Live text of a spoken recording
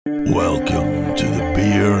Welcome to the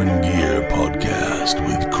Beer and Gear podcast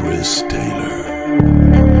with Chris Taylor.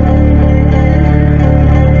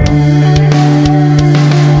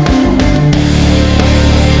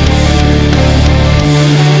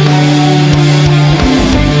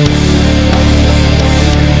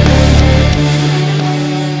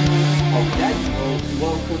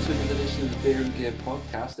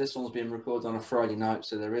 Podcast. This one's being recorded on a Friday night,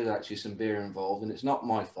 so there is actually some beer involved, and it's not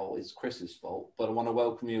my fault, it's Chris's fault. But I want to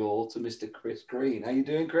welcome you all to Mr. Chris Green. How you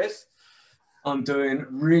doing, Chris? I'm doing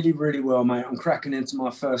really, really well, mate. I'm cracking into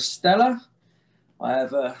my first Stella. I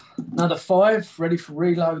have another 5 ready for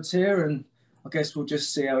reloads here, and I guess we'll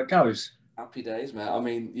just see how it goes. Happy days, mate. I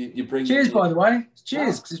mean, you bring... Cheers, by the way.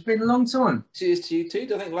 Cheers, because it's been a long time. Cheers to you too.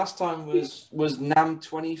 I think last time was NAMM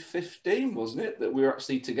 2015, wasn't it, that we were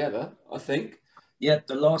actually together, I think? Yeah,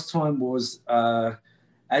 the last time was,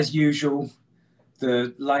 as usual,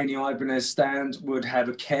 the Laney Ibanez stand would have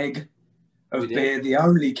a keg of beer, the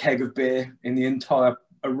only keg of beer in the entire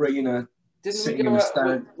arena.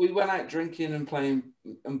 We went out drinking and playing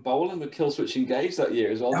and bowling with Killswitch Engage that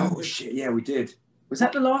year as well. Oh, shit, yeah, we did. Was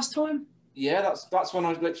that the last time? Yeah, that's when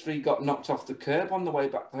I literally got knocked off the curb on the way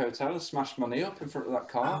back to the hotel and smashed my knee up in front of that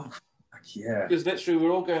car. Oh, yeah. Because literally we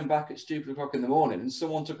were all going back at stupid o'clock in the morning and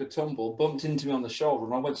someone took a tumble, bumped into me on the shoulder,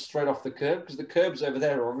 and I went straight off the curb because the curbs over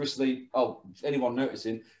there are obviously, if anyone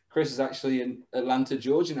noticing, Chris is actually in Atlanta,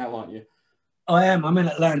 Georgia now, aren't you? I am. I'm in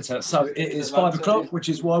Atlanta. So it is Atlanta, 5 o'clock, which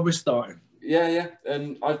is why we're starting. Yeah.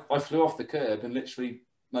 And I flew off the curb and literally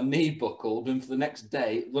my knee buckled. And for the next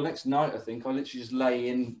night, I think, I literally just lay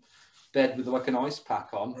in bed with like an ice pack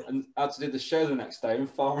on and I had to do the show the next day, and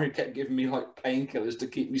Farmer kept giving me like painkillers to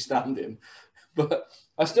keep me standing. But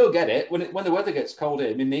I still get it. When the weather gets cold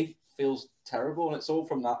here, my knee feels terrible, and it's all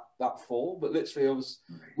from that fall. But literally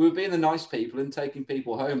we were being the nice people and taking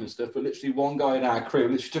people home and stuff, but literally one guy in our crew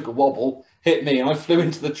literally took a wobble, hit me, and I flew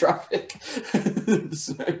into the traffic.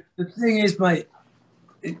 So. The thing is, mate,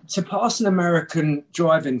 to pass an American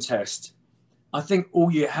driving test, I think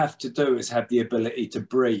all you have to do is have the ability to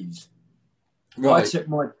breathe. Right.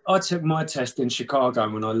 I took my test in Chicago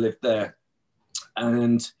when I lived there,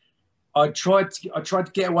 and I tried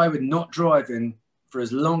to get away with not driving for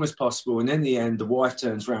as long as possible. And in the end, the wife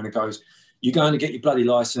turns around and goes, "You're going to get your bloody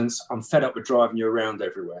license. I'm fed up with driving you around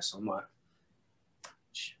everywhere." So I'm like,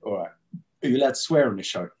 "All right, are you allowed to swear on this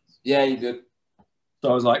show?" Yeah, you did.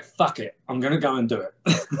 So I was like, "Fuck it, I'm going to go and do it."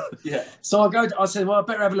 Yeah. So I said, "Well, I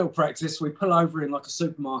better have a little practice." We pull over in like a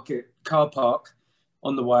supermarket car park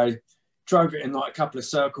on the way. Drove it in like a couple of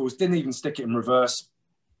circles, didn't even stick it in reverse.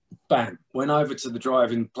 Bang, went over to the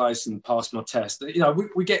driving place and passed my test. You know,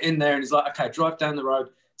 we get in there and it's like, okay, drive down the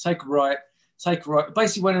road, take a right.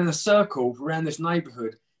 Basically went in a circle around this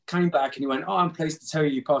neighborhood, came back and he went, "Oh, I'm pleased to tell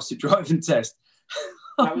you passed your driving test."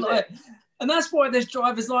 And that's why there's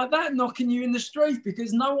drivers like that knocking you in the street,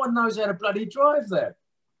 because no one knows how to bloody drive there.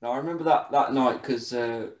 Now, I remember that night because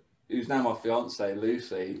who's now my fiance,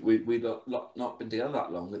 Lucy, we'd not been together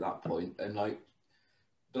that long at that point. And like,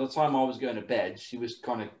 by the time I was going to bed, she was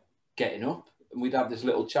kind of getting up and we'd have this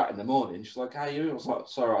little chat in the morning. She's like, "How are you?" I was like,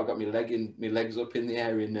 "Sorry, I got my legs up in the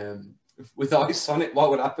air with ice on it.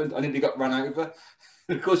 What happened? I nearly got run over."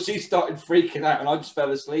 And of course, she started freaking out and I just fell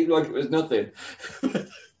asleep like it was nothing.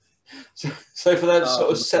 so for those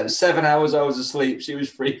sort of 7 hours I was asleep, she was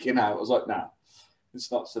freaking out. I was like, "Nah. It's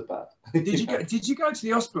not so bad." Did you go to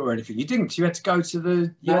the hospital or anything? You didn't. You had to go to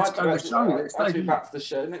the. I had to be back for the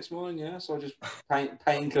show next morning. Yeah, so I just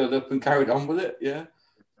painkillered up and carried on with it. Yeah.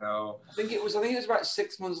 Oh. I think it was about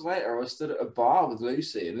 6 months later. I was stood at a bar with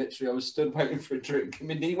Lucy, and literally I was stood waiting for a drink. And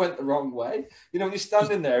my knee went the wrong way. You know, when you're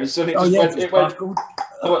standing there, and suddenly it went.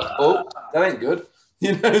 I went, "Oh, that ain't good."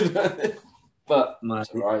 You know, but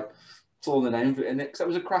it's all right. It's all in the name of it, and it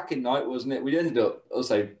was a cracking night, wasn't it? We ended up,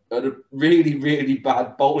 at a really, really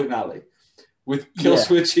bad bowling alley with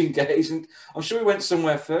Killswitch Engage. And I'm sure we went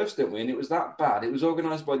somewhere first, didn't we? And it was that bad. It was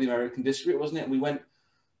organised by the American District, wasn't it? And we went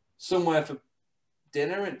somewhere for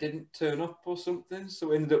dinner and didn't turn up or something. So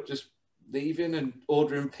we ended up just leaving and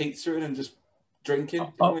ordering pizza and just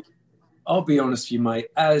drinking. I'll be honest with you, mate.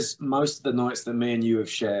 As most of the nights that me and you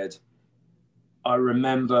have shared, I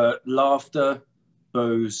remember laughter,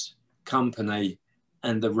 booze, company,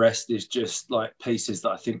 and the rest is just like pieces that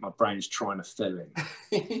I think my brain's trying to fill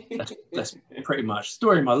in. That's pretty much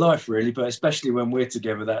story of my life, really. But especially when we're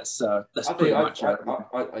together, that's pretty much.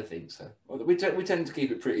 I think so. We tend to keep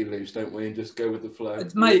it pretty loose, don't we, and just go with the flow.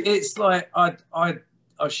 Mate, it's like I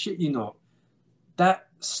shit you not. That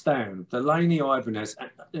stand, the Laney Ibanez,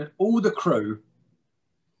 all the crew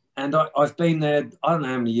And I've been there, I don't know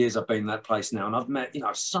how many years I've been in that place now. And I've met,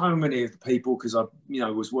 so many of the people because I,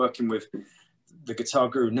 was working with the Guitar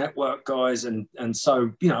Guru Network guys. And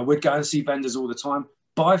so, we'd go and see vendors all the time.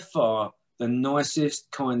 By far, the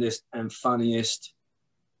nicest, kindest, and funniest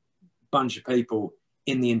bunch of people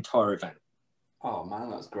in the entire event. Oh, man,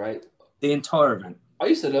 that's great. The entire event. I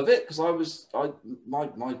used to love it because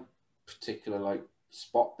my particular,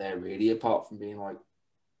 spot there, really, apart from being,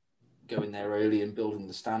 going there early and building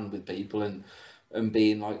the stand with people and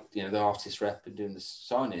being the artist rep and doing the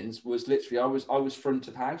sign-ins was literally I was front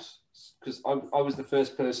of house because I was the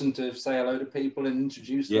first person to say hello to people and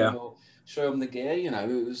introduce them or show them the gear.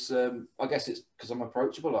 It was I guess it's because I'm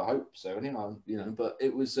approachable. I hope so. Anyway, but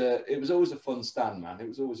it was always a fun stand, man. It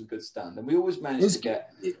was always a good stand, and we always managed to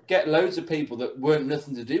get loads of people that weren't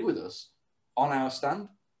nothing to do with us on our stand.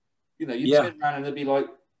 You turn around and there'd be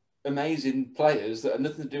amazing players that had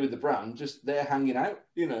nothing to do with the brand, just there hanging out,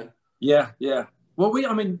 Yeah. Well, me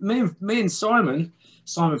and Simon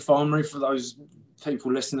Farmery, for those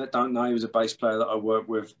people listening that don't know, he was a bass player that I worked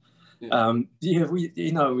with. Yeah.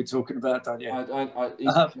 We're talking about, don't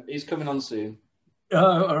you? He's coming on soon.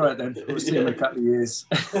 Oh, all right then. We'll see him in a couple of years.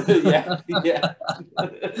 yeah.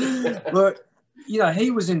 But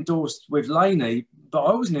he was endorsed with Laney, but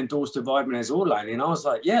I wasn't endorsed with Ibanez or Laney, and I was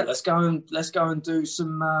like, yeah, let's go and do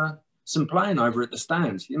some playing over at the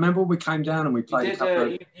stand. You remember when we came down and we played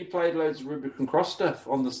you played loads of Rubicon Cross stuff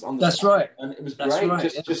on the That's stand, right. And it was great.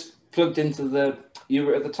 Right, just plugged into you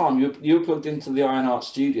were at the time you were plugged into the Iron Art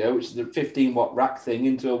Studio, which is a 15-watt rack thing,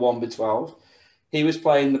 into a 1x12. He was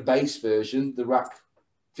playing the bass version, the rack,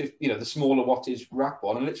 the smaller wattage rack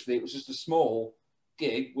one, and literally it was just a small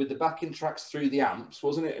gig with the backing tracks through the amps,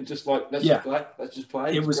 wasn't it? And just let's just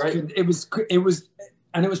play. It was great.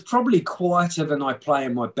 And it was probably quieter than I play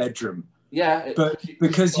in my bedroom. Yeah, but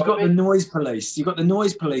because you got the noise police, at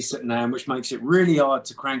NAMM, which makes it really hard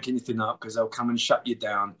to crank anything up because they'll come and shut you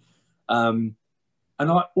down. And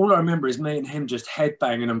all I remember is me and him just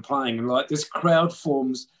headbanging and playing, and this crowd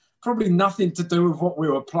forms. Probably nothing to do with what we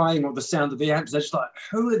were playing or the sound of the amps. They're just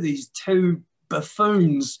who are these two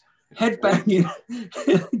buffoons headbanging?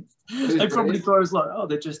 They probably thought I was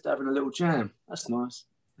they're just having a little jam. That's nice.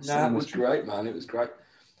 No, it was great, man. It was great.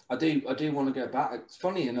 I do want to go back. It's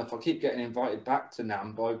funny enough, I keep getting invited back to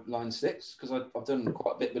NAMM by Line 6 because I've done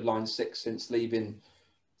quite a bit with Line 6 since leaving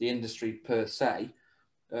the industry per se.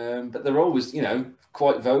 But they're always,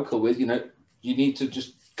 quite vocal with, you need to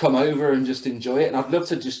just come over and just enjoy it. And I'd love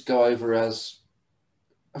to just go over as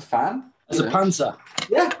a fan. As a punter.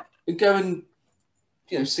 Yeah. And go and,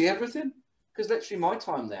 see everything. Because literally my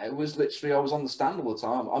time there was I was on the stand all the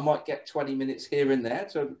time. I might get 20 minutes here and there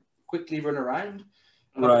to quickly run around.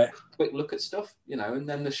 Right. Quick look at stuff, and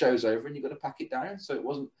then the show's over and you've got to pack it down. So it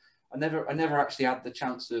wasn't, I never actually had the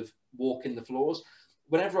chance of walking the floors.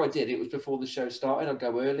 Whenever I did, it was before the show started. I'd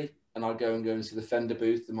go early and I'd go and see the Fender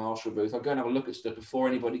booth, the Marshall booth. I'd go and have a look at stuff before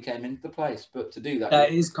anybody came into the place. But to do that...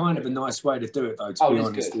 That is kind of a nice way to do it, though, to be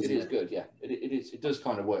honest. It is good, yeah. It is. It does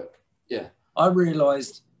kind of work, yeah. I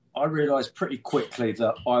realised pretty quickly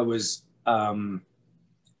that I was... that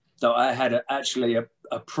I had actually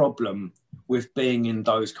a problem with being in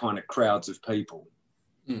those kind of crowds of people.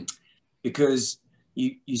 Because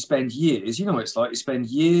you spend years, it's like you spend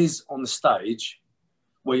years on the stage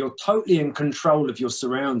where you're totally in control of your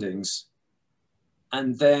surroundings,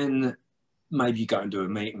 and then maybe you go and do a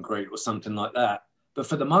meet and greet or something like that. But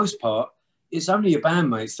for the most part, it's only your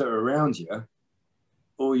bandmates that are around you,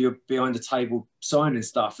 or you're behind a table signing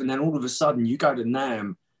stuff. And then all of a sudden you go to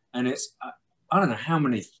NAMM and it's, I don't know how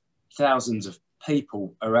many thousands of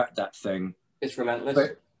people are at that thing. It's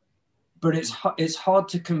relentless. But it's hard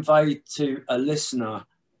to convey to a listener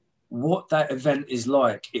what that event is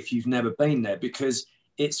like if you've never been there, because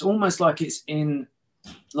it's almost like it's in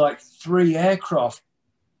 3 aircraft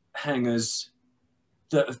hangars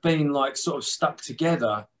that have been sort of stuck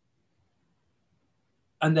together,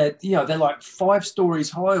 and they're 5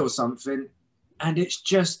 stories high or something, and it's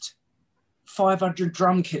just 500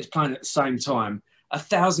 drum kits playing at the same time,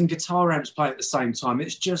 1,000 guitar amps playing at the same time.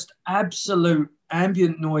 It's just absolute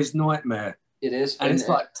ambient noise nightmare. It is. And it's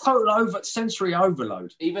total sensory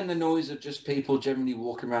overload. Even the noise of just people generally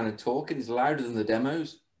walking around and talking is louder than the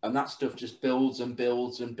demos. And that stuff just builds and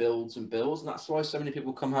builds and builds and builds. And that's why so many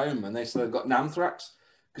people come home and they say they've got anthrax.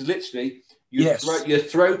 Because literally, your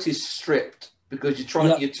throat is stripped because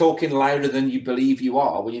you're talking louder than you believe you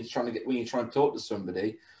are when you're trying to talk to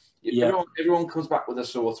somebody. Everyone comes back with a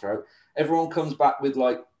sore throat. Everyone comes back with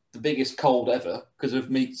the biggest cold ever because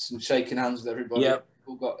of meets and shaking hands with everybody.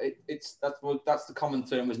 people got it. That's the common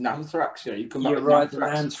term was Namthrax. You come back You're right, the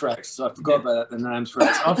Namthrax. I forgot about that. The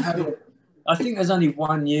Namthrax. I think there's only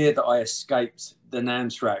 1 year that I escaped the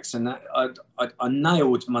Namthrax, and that I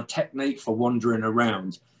nailed my technique for wandering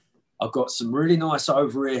around. I've got some really nice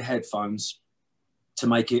over-ear headphones to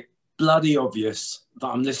make it bloody obvious that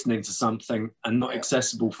I'm listening to something and not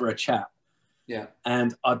accessible for a chat. Yeah.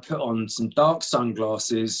 And I'd put on some dark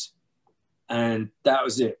sunglasses, and that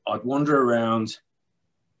was it. I'd wander around,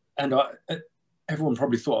 and everyone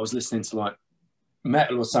probably thought I was listening to like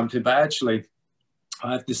metal or something, but actually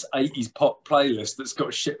I have this 80s pop playlist that's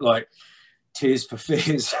got shit like Tears for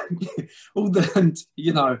Fears, all the,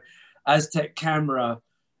 you know, Aztec Camera,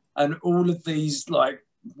 and all of these like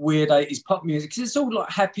weird 80s pop music, because it's all like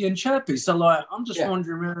happy and chirpy. So like I'm just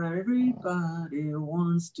wandering around, everybody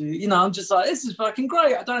wants to, you know, I'm just like, this is fucking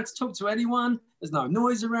great. I don't have to talk to anyone. There's no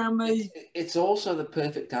noise around me. It's also the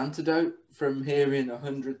perfect antidote from hearing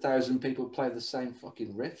 100,000 people play the same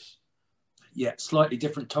fucking riffs. Yeah, slightly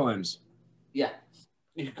different times. Yeah,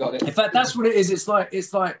 you've got it. In fact, that's what it is. It's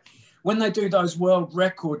like when they do those world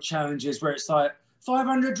record challenges where it's like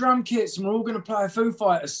 500 drum kits and we're all going to play a Foo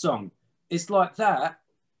Fighters song. It's like that,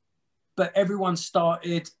 but everyone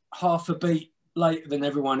started half a beat later than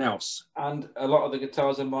everyone else. And a lot of the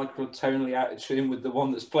guitars are microtonally out of tune with the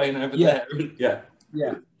one that's playing over there.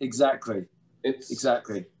 Yeah, exactly.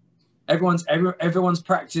 Exactly. Everyone's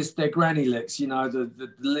practiced their granny licks, you know,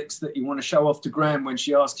 the licks that you want to show off to Gran when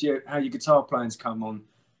she asks you how your guitar playing's come on.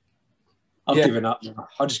 I'm giving up now.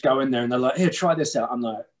 I just go in there and they're like, here, try this out. I'm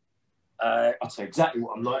like, I'll tell you exactly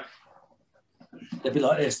what I'm like. They'll be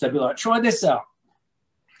like this. They'll be like, try this out.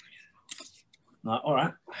 I'm like, all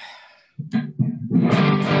right.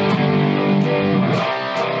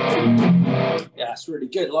 Yeah, it's really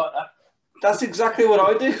good, like that. That's exactly what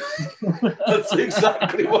I do. That's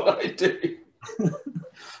exactly what I do.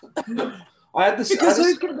 I had this because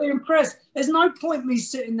who's going to be impressed? There's no point me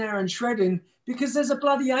sitting there and shredding because there's a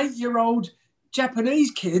bloody 8-year-old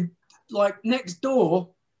Japanese kid like next door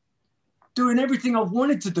doing everything I've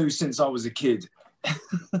wanted to do since I was a kid.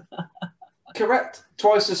 Correct.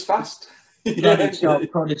 Twice as fast. Bloody child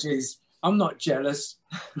prodigies. I'm not jealous.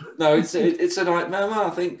 No, it's a nightmare. I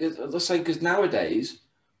think, let's say, because nowadays,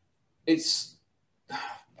 it's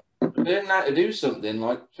learning how to do something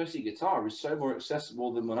like, especially guitar, is so more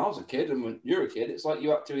accessible than when I was a kid. And when you're a kid, it's like you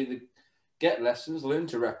have to either get lessons, learn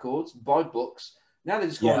to records, buy books. Now they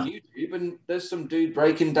just go on YouTube and there's some dude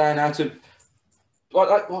breaking down how to,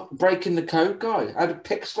 like breaking the code guy, how to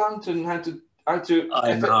pick slant and how to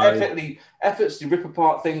effortlessly rip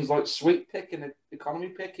apart things like sweep pick and economy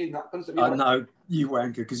picking, that kind of stuff. I know, you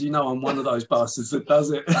wanker, because you know I'm one of those bastards that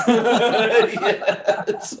does it. Yeah,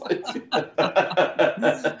 it's like,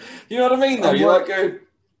 you know what I mean, though? You're like going...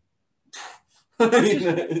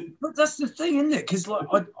 But that's the thing, isn't it? Because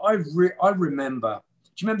like I remember...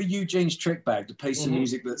 Do you remember Eugene's Trick Bag, the piece of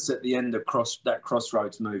music that's at the end of that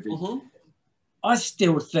Crossroads movie? I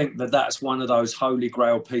still think that that's one of those holy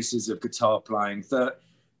grail pieces of guitar playing that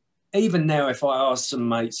even now, if I ask some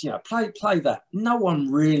mates, you know, play that, no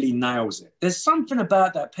one really nails it. There's something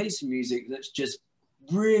about that piece of music that's just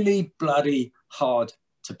really bloody hard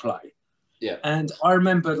to play. Yeah. And I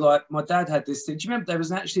remember, like, my dad had this thing. Do you remember there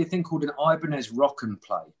was actually a thing called an Ibanez Rock and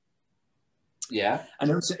Play? Yeah. And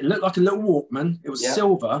it looked like a little Walkman. It was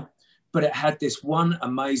silver, but it had this one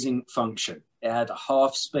amazing function. It had a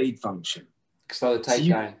half speed function. So the take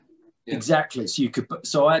down. Yeah. Exactly. So you could.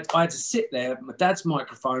 So I had to sit there, my dad's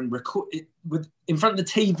microphone, record it in front of the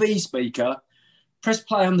TV speaker, press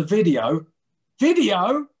play on the video.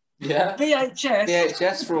 Video. Yeah. VHS.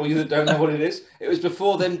 VHS for all you that don't know what it is. It was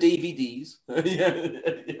before them DVDs.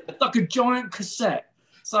 Like a giant cassette.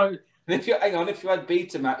 So. And if you had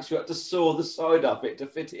Betamax, you had to saw the side of it to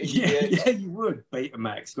fit it in. Yeah, you would.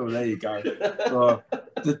 Betamax. Oh, there you go. The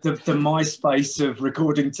MySpace of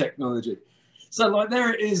recording technology. So like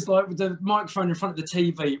there it is, like with the microphone in front of the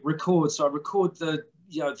TV, record. So I record the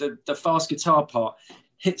fast guitar part,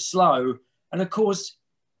 hit slow, and of course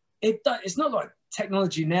it's not like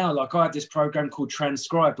technology now. Like I have this program called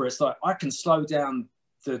Transcribe where it's like I can slow down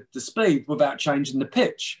the speed without changing the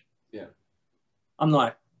pitch. Yeah. I'm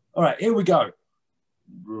like, all right, here we go.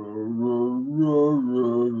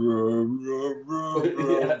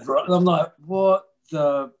 And I'm like, what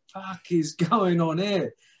the fuck is going on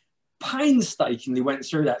here? Painstakingly went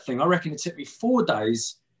through that thing. I reckon it took me 4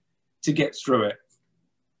 days to get through it.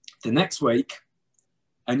 The next week,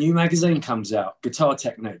 a new magazine comes out, Guitar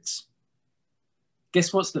Techniques.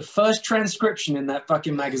 Guess what's the first transcription in that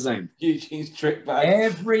fucking magazine? Eugene's Trick Bag.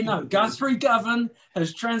 Every note. Guthrie Govan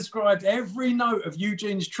has transcribed every note of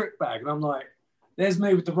Eugene's Trick Bag. And I'm like, there's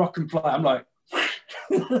me with the rock and play. I'm like.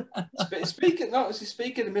 Speaking of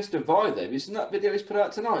Mr. Vi, then, isn't that video he's put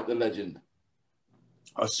out tonight, the legend?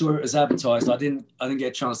 I saw it as advertised. I didn't get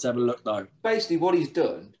a chance to have a look though. Basically, what he's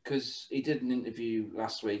done, because he did an interview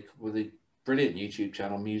last week with a brilliant YouTube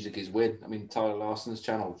channel, Music Is Win. I mean, Tyler Larson's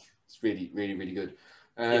channel. It's really, really, really good.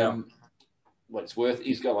 Well, it's worth.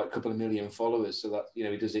 He's got like a couple of million followers, so that he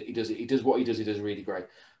does what he does. He does really great.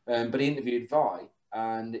 But he interviewed Vi,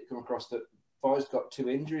 and it came across that Vi's got 2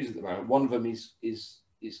 injuries at the moment. One of them is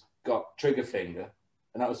got trigger finger,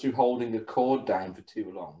 and that was through holding a cord down for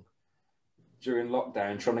too long during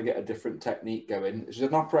lockdown, trying to get a different technique going. There's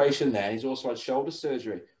an operation there. He's also had shoulder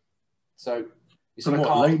surgery, so he sort of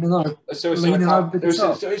can't. So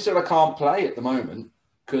he sort of can't play at the moment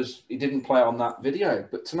because he didn't play on that video.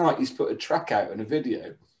 But tonight he's put a track out and a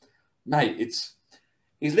video, mate.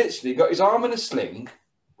 He's literally got his arm in a sling,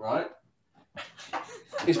 right?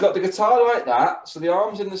 He's got the guitar like that, so the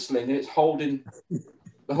arm's in the sling and it's holding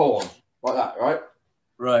the horn like that, right?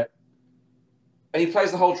 Right. And he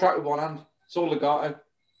plays the whole track with one hand. It's all legato,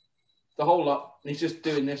 the whole lot. And he's just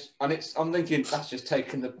doing this, and I'm thinking that's just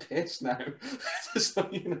taking the piss now.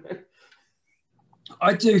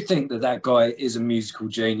 I do think that guy is a musical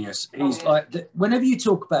genius. He's whenever you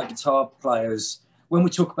talk about guitar players, when we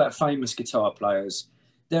talk about famous guitar players,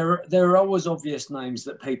 there are always obvious names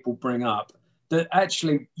that people bring up that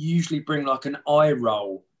actually usually bring like an eye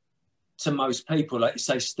roll to most people. Like you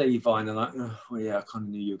say Steve Vai, and they're like, oh, well, yeah, I kind of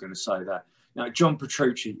knew you were going to say that. John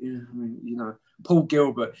Petrucci, Paul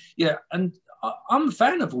Gilbert. Yeah, and I'm a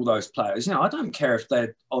fan of all those players. I don't care if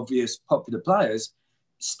they're obvious popular players.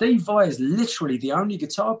 Steve Vai is literally the only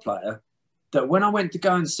guitar player that when I went to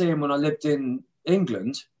go and see him when I lived in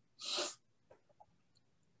England,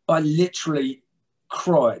 I literally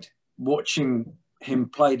cried watching him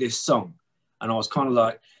play this song. And I was kind of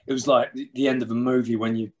like, it was like the end of a movie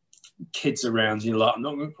when you kids around, you're like, I'm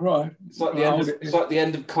not going to cry. It's like the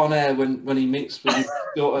end of Con Air when he meets with his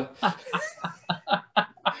daughter.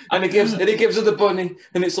 and he gives her the bunny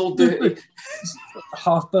and it's all dirty.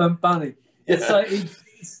 Half-burnt bunny. Yeah. It's like,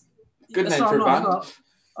 good name for a band.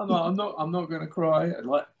 I'm not going to cry.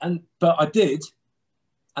 But I did.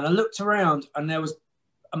 And I looked around and there was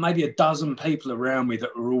maybe a dozen people around me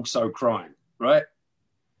that were also crying, right?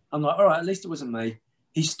 I'm like, all right, at least it wasn't me.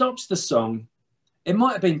 He stops the song. It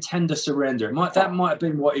might have been Tender Surrender. That might have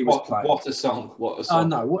been what he was playing. What a song. I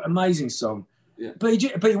know, what an amazing song. Yeah. But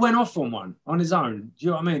he went off on one on his own. Do you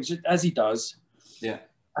know what I mean? Just as he does. Yeah.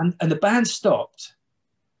 And the band stopped.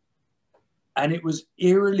 And it was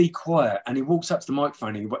eerily quiet. And he walks up to the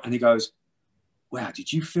microphone and he goes, wow,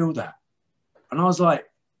 did you feel that? And I was like,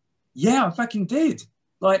 yeah, I fucking did.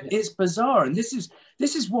 Like, it's bizarre. And this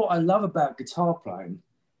is what I love about guitar playing,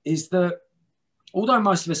 is that although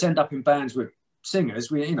most of us end up in bands with singers,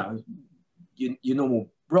 your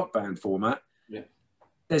normal rock band format,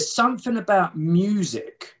 there's something about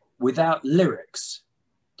music without lyrics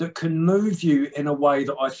that can move you in a way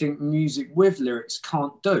that I think music with lyrics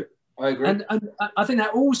can't do. I agree. And I think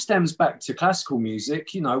that all stems back to classical music,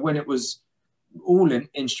 when it was all in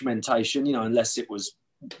instrumentation, unless it was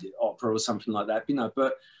opera or something like that,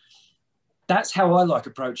 but that's how I like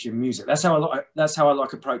approaching music. That's how I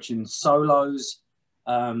like approaching solos.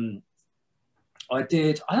 I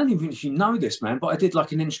don't even know if you know this, man, but I did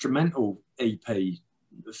like an instrumental EP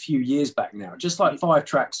a few years back now, just like 5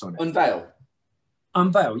 tracks on it.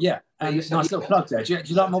 Unveil, yeah. And nice little plug there. Do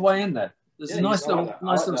you like my way in there? There's a nice little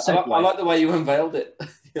segue. I like the way you unveiled it.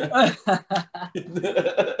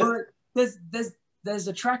 There's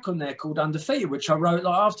a track on there called Undefeated, which I wrote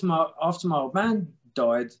like after my old man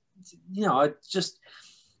died.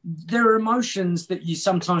 There are emotions that you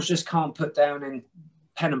sometimes just can't put down in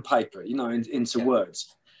pen and paper, into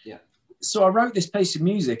words. Yeah. So I wrote this piece of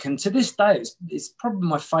music, and to this day, it's probably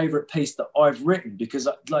my favorite piece that I've written, because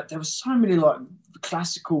there were so many like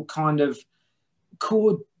classical kind of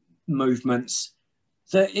chord movements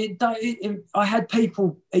that I had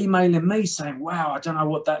people emailing me saying, wow, I don't know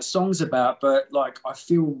what that song's about, but like I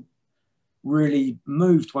feel really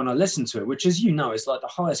moved when I listen to it, which, as you know, is like the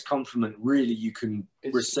highest compliment really you can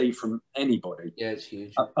receive from anybody. Yeah, it's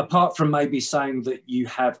huge. Apart from maybe saying that you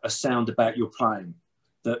have a sound about your playing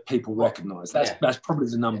that people recognize. That's probably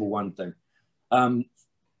the number one thing. And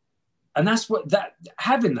that's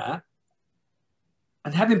having that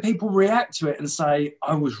and having people react to it and say,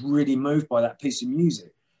 I was really moved by that piece of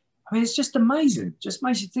music. I mean, it's just amazing. Just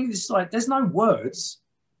makes you think it's like, there's no words.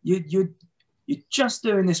 You're just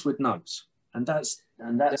doing this with notes. And that's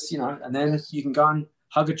and then you can go and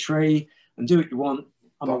hug a tree and do what you want.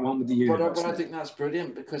 I'm at one with the universe. But I think that's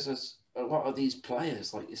brilliant, because there's a lot of these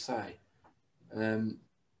players, like you say,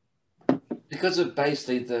 Because of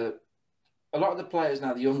basically a lot of the players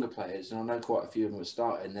now, the younger players, and I know quite a few of them are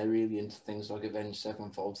starting, they're really into things like Avenged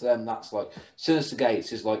Sevenfold. To them, that's like Sinister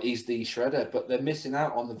Gates is like he's the shredder, but they're missing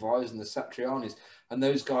out on the Vires and the Satrianis and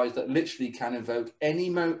those guys that literally can evoke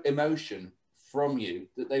any emotion from you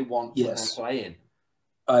that they want when they're playing.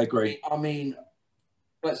 I agree. I mean,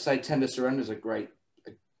 let's say Tender Surrender is a great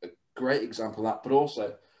example of that, but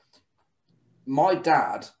also my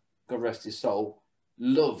dad, God rest his soul,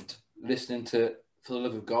 loved listening to For the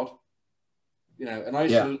Love of God. You know, and I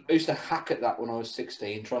used to hack at that when I was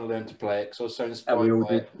 16, trying to learn to play it because I was so inspired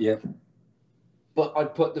by it. Yeah. But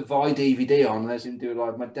I'd put the Vi DVD on and let him do it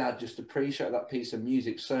live. My dad just appreciated that piece of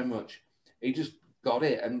music so much. He just got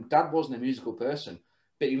it. And Dad wasn't a musical person,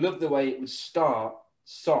 but he loved the way it would start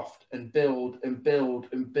soft and build and build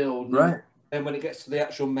and build. Right. And then when it gets to the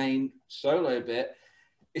actual main solo bit,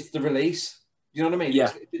 it's the release. You know what I mean?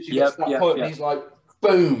 Yeah. It gets to that point and he's like,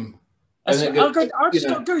 boom. I just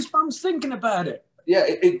got goosebumps thinking about it. Yeah,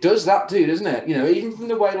 it does that too, doesn't it? You know, even from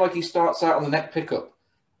the way like he starts out on the neck pickup,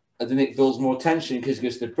 and then it builds more tension because it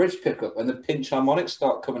goes to the bridge pickup, and the pinch harmonics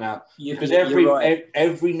start coming out because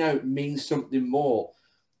every note means something more.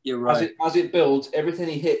 You're right. As it builds, everything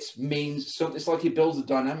he hits means something. It's like he builds a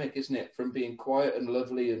dynamic, isn't it? From being quiet and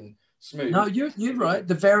lovely and smooth. No, you're right.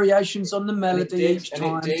 The variations on the melody each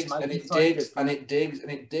time, and it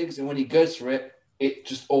digs, and when he goes for it, it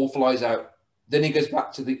just all flies out. Then he goes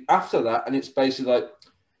back to after that, and it's basically like,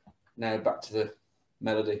 now back to the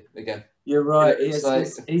melody again. You're right.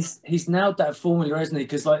 He's nailed that formula, hasn't he?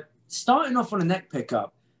 Because like starting off on a neck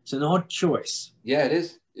pickup, it's an odd choice. Yeah, it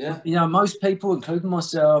is. Yeah. You know, most people, including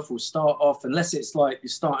myself, will start off, unless it's like you're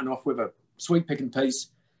starting off with a sweep picking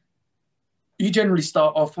piece, you generally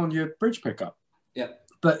start off on your bridge pickup. Yeah.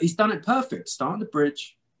 But he's done it perfect. Starting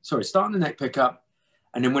the neck pickup,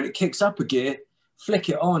 and then when it kicks up a gear, flick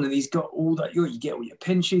it on, and he's got all that. You get all your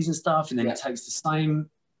pinches and stuff, and then he takes the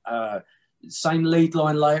same lead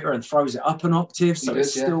line later and throws it up an octave, so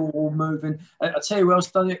it's still all moving. I tell you who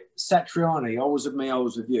else done it? Satriani. Always with me,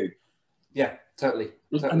 always with you. Yeah, totally.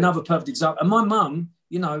 Another perfect example. And my mum,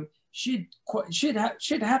 you know, she'd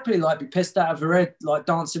happily like be pissed out of her head, like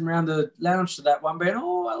dancing around the lounge to that one, being,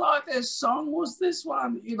 "Oh, I like this song. What's this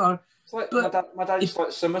one?" You know. It's like my dad used to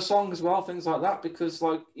like summer song as well, things like that, because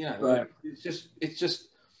like, you know, it's just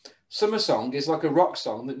summer song is like a rock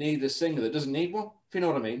song that needs a singer that doesn't need one, if you know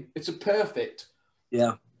what I mean. It's a perfect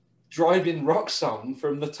driving rock song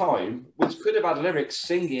from the time, which could have had lyrics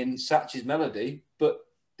singing Satch's melody, but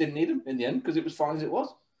didn't need them in the end because it was fine as it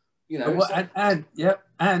was. You know,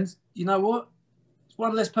 and you know what? It's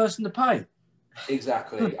one less person to pay.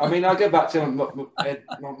 Exactly. I mean, I go back to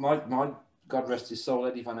my God rest his soul,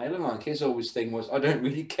 Eddie Van Halen. Like his always thing was, I don't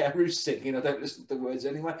really care who's singing. I don't listen to the words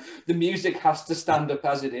anyway. The music has to stand up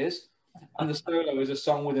as it is, and the solo is a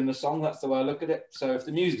song within a song. That's the way I look at it. So if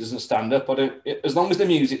the music doesn't stand up, as long as the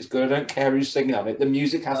music's good, I don't care who's singing on it. The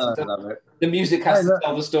music has to. The music has to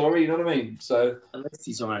tell the story. You know what I mean? So at least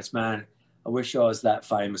he's honest, man. I wish I was that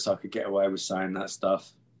famous. I could get away with saying that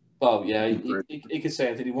stuff. Well, yeah, he could say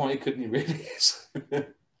anything he wanted, couldn't he? Really?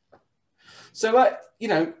 So, like, you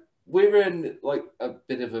know, we're in like a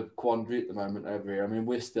bit of a quandary at the moment over here. I mean,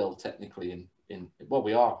 we're still technically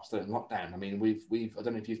we are still in lockdown. I mean, we've I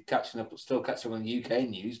don't know if you're still catching up on the UK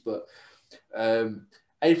news, but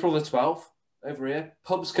April the 12th over here,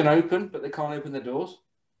 pubs can open, but they can't open their doors.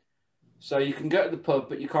 So you can go to the pub,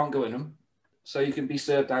 but you can't go in them. So you can be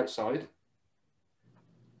served outside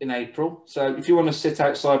in April. So if you want to sit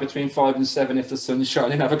outside between 5 and 7 if the sun's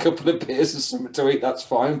shining, have a couple of beers and something to eat, that's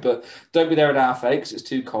fine. But don't be there at 8:30 because it's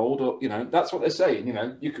too cold. Or, you know, that's what they're saying. You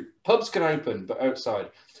know, pubs can open, but outside.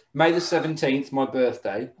 May the 17th, my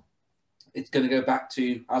birthday, it's going to go back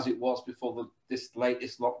to as it was before this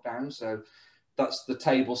latest lockdown. So that's the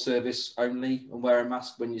table service only, and wear a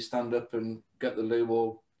mask when you stand up and get the loo,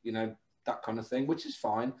 or, you know, that kind of thing, which is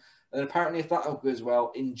fine. And apparently if that all goes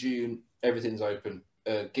well, in June, everything's open.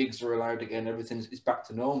 Gigs are allowed again. Everything's back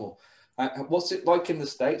to normal. What's it like in the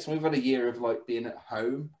States? We've had a year of like being at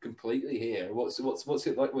home completely here. What's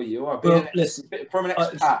it like where you are? Listen, from an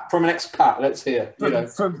expat, let's hear. From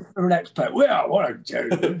an expat. Well, what a joke.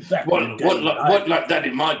 What like that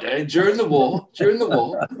in my day during the war.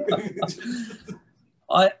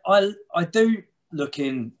 I do look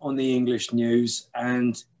in on the English news,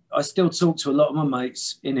 and I still talk to a lot of my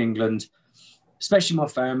mates in England, especially my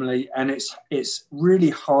family, and it's really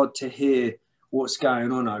hard to hear what's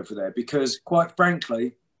going on over there because, quite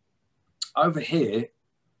frankly, over here,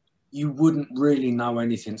 you wouldn't really know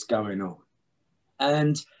anything's going on.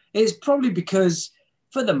 And it's probably because,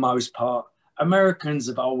 for the most part, Americans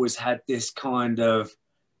have always had this kind of,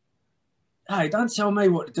 hey, don't tell me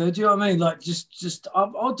what to do. Do you know what I mean? Like, just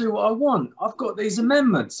I'll do what I want. I've got these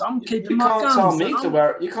amendments. I'm keeping my guns.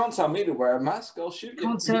 You can't tell me to wear a mask. I'll shoot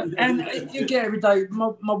you. And you get every day.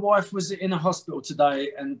 My wife was in a hospital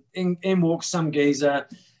today, and in walks some geezer,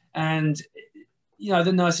 and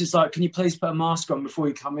the nurse is like, "Can you please put a mask on before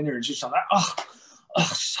you come in here?" And she's like, "Oh,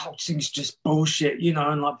 this whole thing's just bullshit,"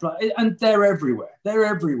 and like, and they're everywhere. They're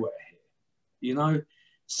everywhere.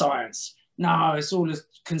 Science. No, it's all a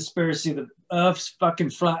conspiracy. The Earth's fucking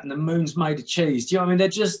flat and the moon's made of cheese. Do you know what I mean? They're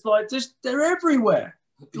just like, they're everywhere.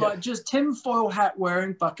 Yeah. Like just tinfoil hat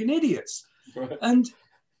wearing fucking idiots. Right. And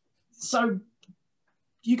so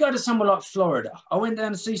you go to somewhere like Florida. I went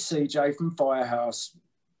down to see CJ from Firehouse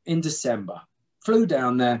in December. Flew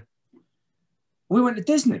down there. We went to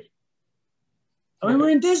Disney. I mean, we're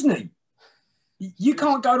in Disney. You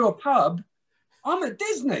can't go to a pub. I'm at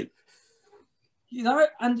Disney.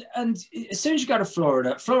 And as soon as you go to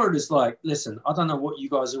Florida, Florida's like, listen, I don't know what you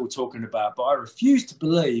guys are all talking about, but I refuse to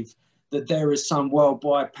believe that there is some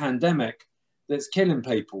worldwide pandemic that's killing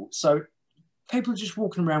people. So people are just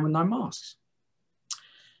walking around with no masks.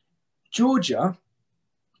 Georgia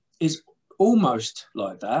is almost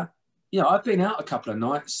like that. I've been out a couple of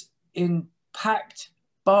nights in packed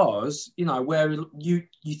bars, where you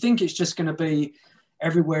think it's just going to be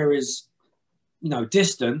everywhere is,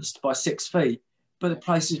 distanced by 6 feet. But the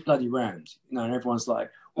place is bloody rammed, and everyone's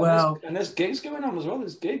like, well... And there's gigs going on as well.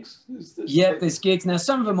 There's gigs. There's gigs. Now,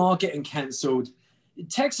 some of them are getting cancelled.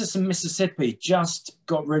 Texas and Mississippi just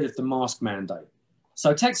got rid of the mask mandate.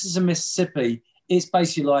 So Texas and Mississippi, it's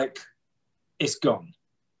basically like, it's gone.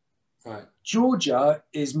 Right. Georgia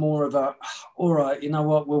is more of a, all right, you know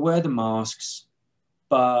what, we'll wear the masks,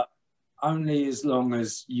 but only as long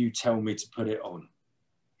as you tell me to put it on,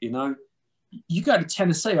 You go to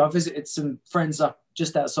Tennessee. I visited some friends up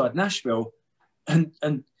just outside Nashville, and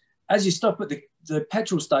as you stop at the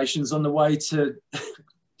petrol stations on the way to,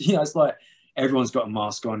 it's like everyone's got a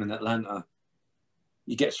mask on in Atlanta.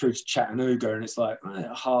 You get through to Chattanooga, and it's like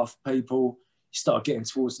half people. You start getting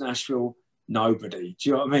towards Nashville, nobody. Do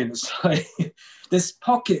you know what I mean? It's like there's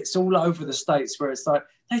pockets all over the states where it's like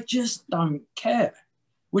they just don't care,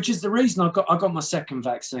 which is the reason I got my second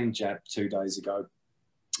vaccine jab 2 days ago.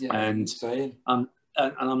 Yeah, and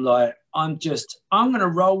I'm like, I'm going to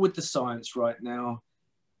roll with the science right now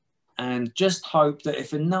and just hope that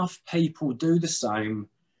if enough people do the same,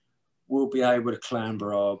 we'll be able to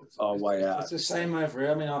clamber our way out. It's the same over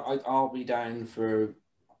here. I mean, I'll be down for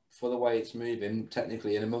the way it's moving.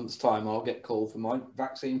 Technically, in a month's time, I'll get called for my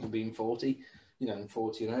vaccine for being 40,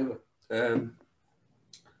 40 and over.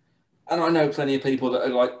 And I know plenty of people that are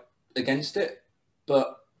like against it,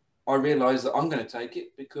 but I realise that I'm going to take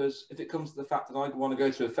it because if it comes to the fact that I want to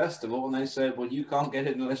go to a festival and they say, well, you can't get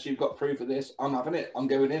in unless you've got proof of this, I'm having it. I'm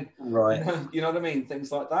going in. Right. You know what I mean?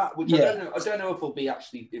 Things like that. Which I don't know if it'll be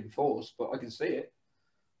actually enforced, but I can see it.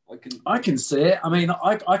 I can see it. I mean,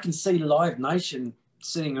 I can see Live Nation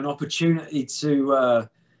seeing an opportunity to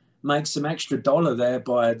make some extra dollar there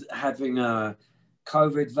by having a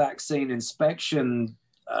COVID vaccine inspection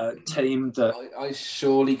team that I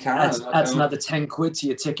surely can. Adds another 10 quid to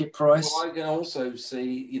your ticket price. Well, I can also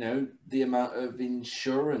see, the amount of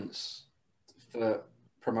insurance for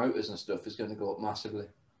promoters and stuff is going to go up massively.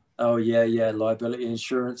 Oh, yeah, liability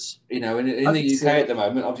insurance. In the UK at the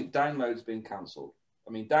moment, obviously, Download's been cancelled.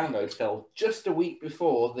 I mean, Download fell just a week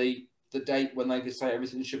before the date when they could say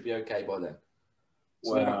everything should be okay by then.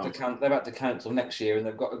 So wow. They've had to cancel next year, and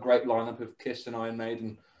they've got a great lineup of Kiss and Iron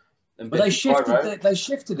Maiden. But they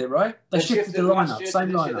shifted it, right? They shifted the lineup, same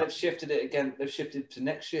lineup. They've shifted it again. They've shifted to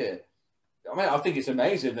next year. I mean, I think it's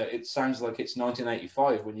amazing that it sounds like it's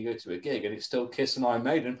 1985 when you go to a gig and it's still Kiss and Iron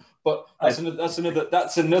Maiden. But that's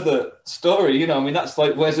another story. I mean, that's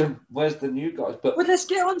like where's the new guys? But let's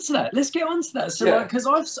get onto that. So,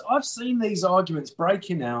 because I've seen these arguments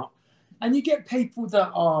breaking out, and you get people that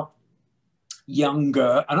are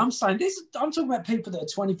younger, and I'm saying this. I'm talking about people that are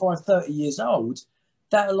 25, 30 years old.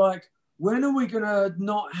 That are like, when are we going to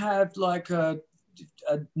not have like a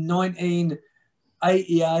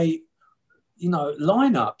 1988,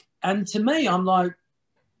 lineup? And to me, I'm like,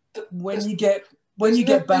 when you get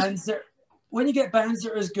bands that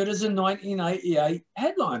are as good as a 1988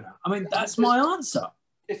 headliner. I mean, that's my answer.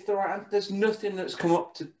 If there's nothing that's come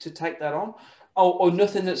up to take that on, or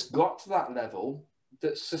nothing that's got to that level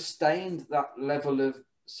that sustained that level of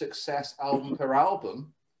success album per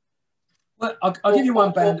album. Well, I'll give you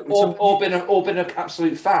one band. Or been an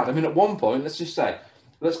absolute fad. I mean, at one point, let's go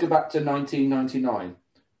back to 1999,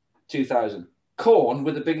 2000. Korn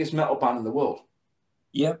were the biggest metal band in the world.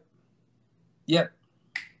 Yep. Yep.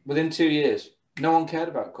 Within 2 years, no one cared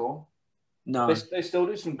about Korn. No. They still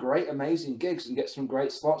do some great, amazing gigs and get some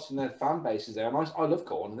great slots in their fan bases there. And I love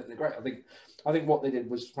Korn. I think they're great. I think what they did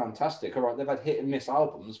was fantastic. All right, they've had hit and miss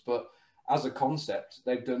albums, but as a concept,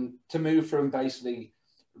 they've done to move from basically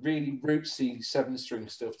really rootsy 7-string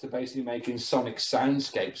stuff to basically making sonic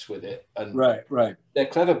soundscapes with it. And right. They're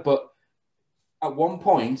clever, but at one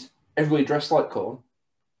point, everybody dressed like Korn.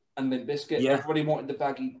 And Limp Bizkit, everybody wanted the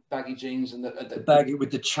baggy jeans and the baggy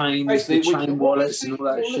with the chains, the chain wallets and all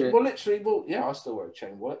that shit. Yeah, I still wear a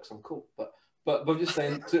chain wallet because I'm cool. But I'm just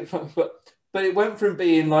saying, but it went from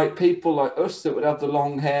being like people like us that would have the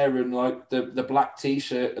long hair and like the black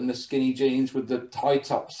t-shirt and the skinny jeans with the high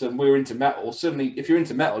tops, and we're into metal. Suddenly, if you're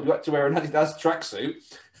into metal, you had to wear an Adidas tracksuit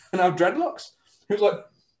and have dreadlocks. It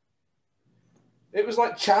was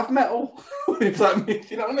like chav metal. If that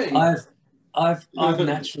means, you know what I mean? I've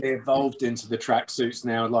naturally evolved into the tracksuits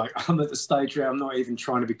now. Like, I'm at the stage where I'm not even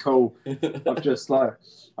trying to be cool. I'm just like,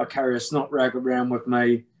 I carry a snot rag around with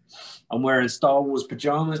me. I'm wearing Star Wars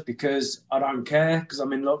pajamas because I don't care because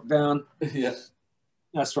I'm in lockdown. Yeah.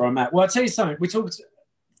 That's where I'm at. Well, I'll tell you something. We talked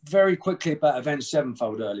very quickly about Avenged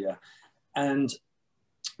Sevenfold earlier. And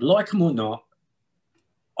like them or not,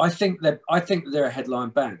 I think they're a headline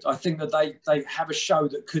band. I think that they have a show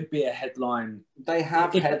that could be a headline. They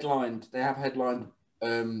have headlined Friday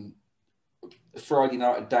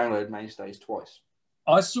night at Download Mainstays twice.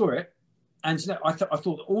 I saw it, and I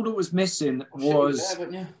thought all that was missing was.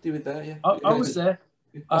 You were there, yeah. I was there.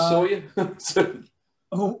 I saw you.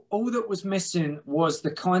 all that was missing was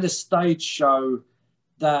the kind of stage show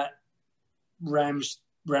that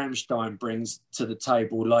Rammstein brings to the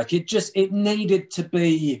table. Like it needed to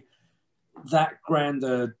be that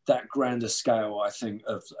grander scale, I think,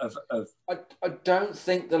 of I don't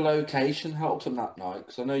think the location helped them that night,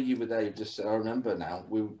 because I know you were there. I remember now,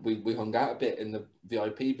 we hung out a bit in the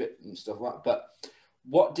VIP bit and stuff like that, but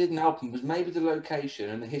what didn't help them was maybe the location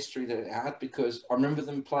and the history that it had, because I remember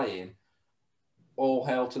them playing All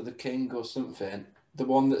Hail to the King or something, the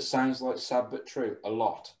one that sounds like Sad But True a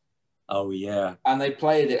lot. Oh yeah, and they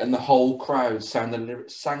played it, and the whole crowd sang the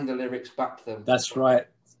lyrics back to them. That's right.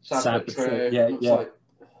 Sad but true. Yeah. Like,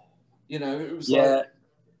 it was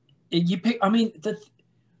you pick. I mean, the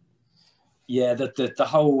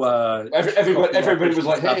whole. Everybody was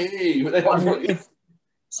like, "Hey!"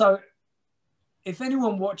 So, if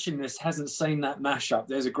anyone watching this hasn't seen that mashup,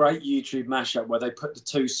 there's a great YouTube mashup where they put the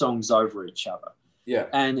two songs over each other. Yeah,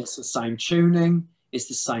 and it's the same tuning. It's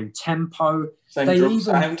the same tempo. Same drum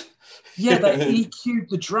sound. Yeah, they EQ'd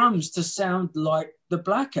the drums to sound like the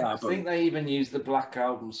Black Album. I think they even used the Black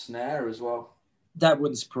Album snare as well. That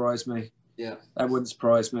wouldn't surprise me. Yeah. That wouldn't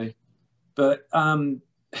surprise me. But, I mean,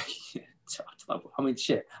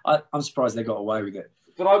 shit. I'm surprised they got away with it.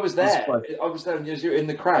 But I was there. I was there, and you're in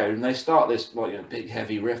the crowd, and they start this big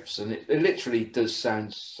heavy riffs, and it literally does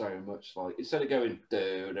sound so much like, instead of going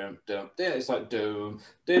do dum dum, it's like doom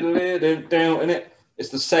diddle dum dum, and it's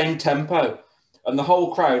the same tempo, and the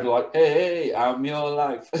whole crowd are like, "Hey, I'm your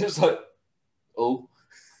life." It's like, oh,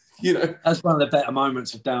 That's one of the better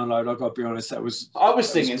moments of Download. I've got to be honest. I was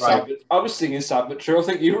singing Sad But True. I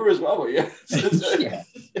think you were as well, were you? yeah,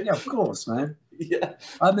 of course, man. Yeah,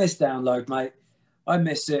 I miss Download, mate. I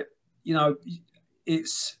miss it.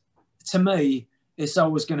 It's, to me, it's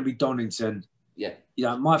always going to be Donington. Yeah.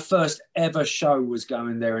 My first ever show was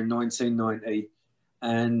going there in 1990,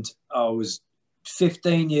 and I was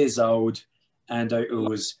 15 years old, and it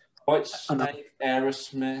was Whitesnake,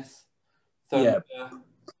 Aerosmith, Thunder,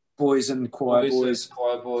 Poison, Choir Boys,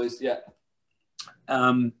 yeah.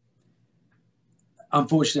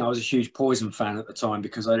 Unfortunately, I was a huge Poison fan at the time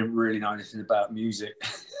because I didn't really know anything about music.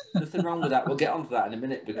 Nothing wrong with that. We'll get onto that in a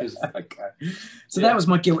minute because. Okay. So that was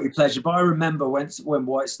my guilty pleasure. But I remember when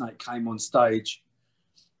Whitesnake came on stage,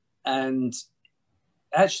 and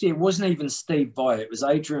actually it wasn't even Steve Vai. It was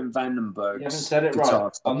Adrian Vandenberg. You haven't said it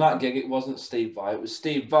right. On that gig, it wasn't Steve Vai. It was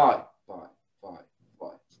Steve Vai.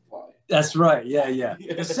 That's right. Yeah.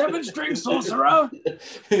 The 7-string sorcerer.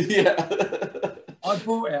 Yeah. I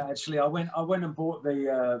bought it actually. I went and bought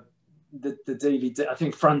the DVD. I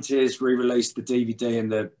think Frontiers re-released the DVD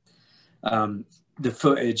and the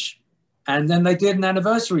footage, and then they did an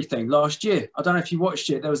anniversary thing last year. I don't know if you watched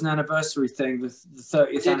it. There was an anniversary thing, the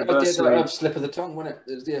 30th anniversary. I did slip of the tongue, wasn't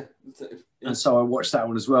it? Yeah. And so I watched that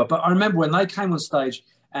one as well. But I remember when they came on stage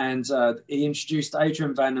and he introduced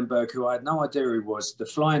Adrian Vandenberg, who I had no idea who he was, the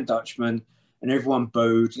Flying Dutchman, and everyone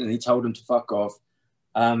booed, and he told him to fuck off.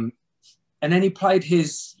 And then he played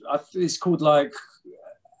it's called like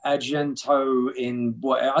Argento in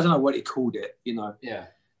what, I don't know what he called it, Yeah.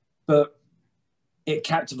 But it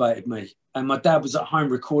captivated me. And my dad was at home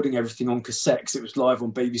recording everything on cassette because it was live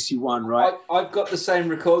on BBC One, right? I've got the same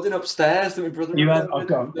recording upstairs that my brother. You have? I've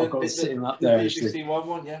got it sitting up there. The BBC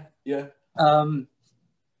One, yeah.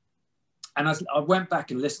 And I went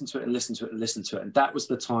back and listened to it, and that was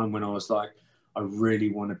the time when I was like, I really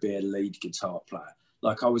want to be a lead guitar player.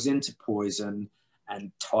 Like I was into Poison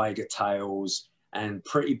and Tiger Tales and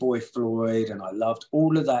Pretty Boy Floyd, and I loved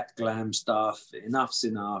all of that glam stuff. Enough's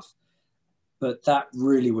Enough. But that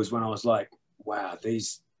really was when I was like, wow,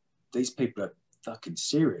 these people are fucking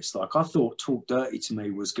serious. Like I thought Talk Dirty to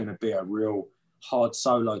me was going to be a real hard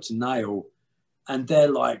solo to nail. And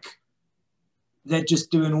they're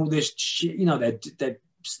just doing all this shit. You know, they're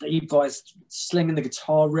Steve Vai's slinging the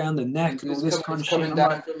guitar around the neck and all this kind of shit. Coming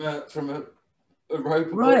down from a rope.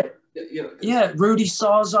 Right. Yeah, Rudy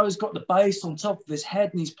Sarzo's got the bass on top of his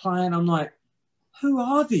head and he's playing. I'm like, who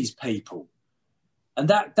are these people? And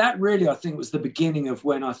that really, I think, was the beginning of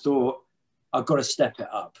when I thought I've got to step it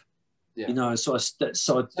up. Yeah. You know, so were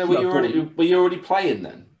you already playing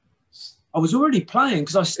then? I was already playing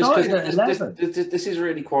because I started at 11. This is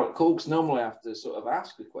really quite cool because normally I have to sort of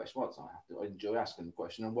ask a question. I enjoy asking the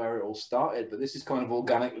question and where it all started, but this is kind of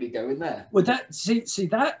organically going there. Well,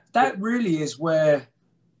 that really is where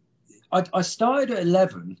I started at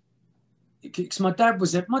 11. Because my dad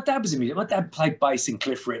was in music. My dad played bass in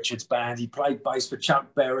Cliff Richard's band. He played bass for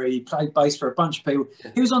Chuck Berry. He played bass for a bunch of people.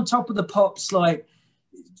 He was on top of the pops, like,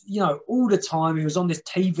 you know, all the time. He was on this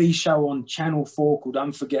TV show on Channel 4 called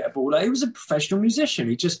Unforgettable. Like, he was a professional musician.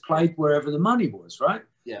 He just played wherever the money was, right?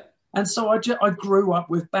 Yeah. And so I grew up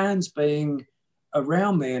with bands being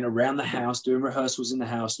around me and around the house, doing rehearsals in the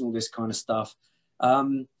house and all this kind of stuff.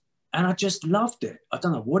 And I just loved it. I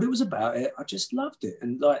don't know what it was about it. I just loved it.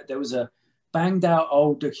 And like there was a banged out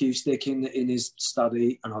old acoustic in his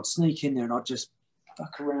study, and I'd sneak in there and I'd just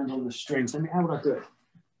fuck around on the strings. How would I do it?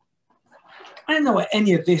 I didn't know what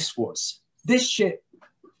any of this was. This shit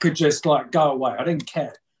could just like go away. I didn't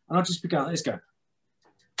care. And I'd just be going, let's go.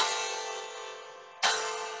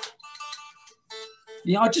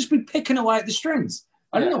 Yeah, I'd just be picking away at the strings.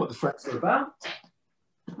 I didn't know what the frets were about.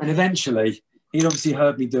 And eventually, he'd obviously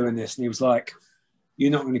heard me doing this and he was like,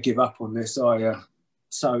 you're not going to give up on this, are you?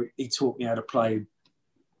 So he taught me how to play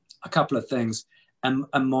a couple of things. And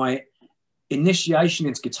my initiation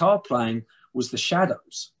into guitar playing was the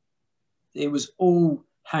Shadows. It was all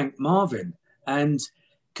Hank Marvin. And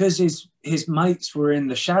because his mates were in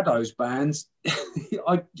the Shadows bands,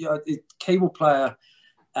 keyboard player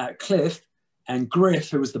Cliff and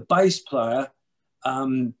Griff, who was the bass player,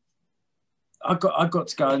 I got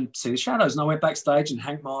to go and see the Shadows, and I went backstage and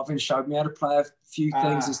Hank Marvin showed me how to play a few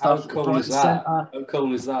things and stuff. How cool is that? How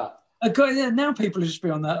cool is that? Now people are just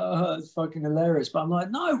be on that. Oh, it's fucking hilarious. But I'm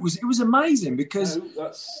like, no, it was amazing because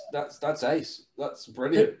that's ace. That's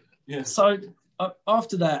brilliant. Yeah. So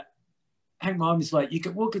after that, Hank Marvin's like,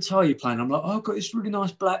 what guitar are you playing? I'm like, oh, I've got this really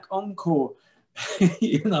nice black Encore.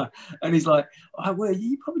 You know, and he's like, oh, well,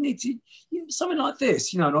 you probably need to something like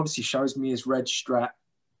this, you know, and obviously shows me his red Strat.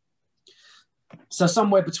 So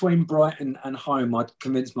somewhere between Brighton and home, I'd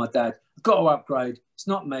convinced my dad, I've got to upgrade. It's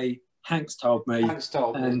not me. Hank's told me.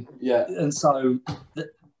 Yeah. And so the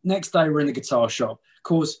next day we're in the guitar shop. Of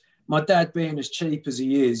course, my dad being as cheap as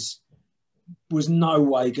he is, was no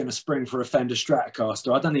way going to spring for a Fender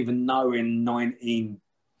Stratocaster. I don't even know in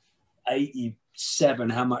 1987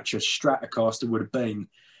 how much a Stratocaster would have been.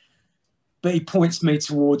 But he points me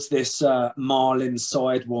towards this Marlin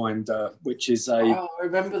Sidewinder, which is a... Oh, I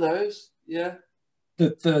remember those. Yeah.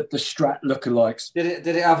 The Strat lookalikes. Did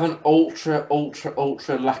it have an ultra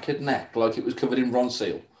lacquered neck, like it was covered in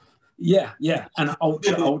Ronseal? Yeah, and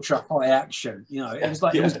ultra high action. You know, it was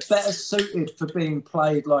like it was better suited for being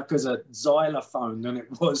played like as a xylophone than it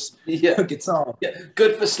was a guitar. Yeah,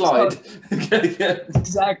 good for slide. So,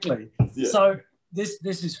 exactly. Yeah. So this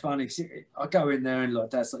is funny. I go in there and like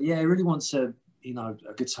Dad's like, he really wants a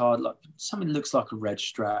guitar like something that looks like a red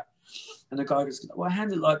Strat. And the guy goes, well, I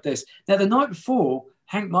hand it like this. Now, the night before,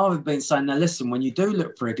 Hank Marvin had been saying, now, listen, when you do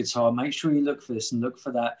look for a guitar, make sure you look for this and look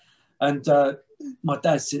for that. And my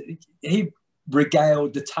dad said, he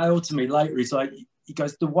regaled the tale to me later. He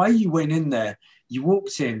goes, the way you went in there, you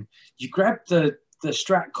walked in, you grabbed the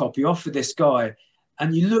Strat copy off of this guy,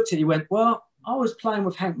 and you looked at it, you went, well, I was playing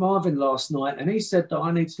with Hank Marvin last night, and he said that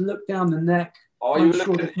I need to look down the neck. Oh, you were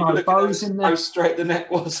looking at how straight the neck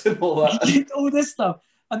was and all that. All this stuff.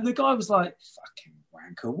 And the guy was like, fucking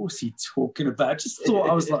wanker, what's he talking about? Just thought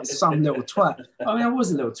I was like some little twat. I mean, I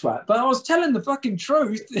was a little twat, but I was telling the fucking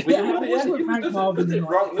truth. Nothing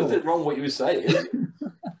wrong what you were saying.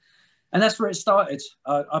 And that's where it started.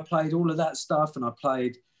 I played all of that stuff, and I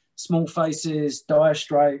played Small Faces, Dire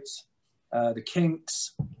Straits, the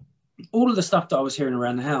Kinks, all of the stuff that I was hearing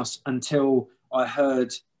around the house until I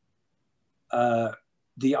heard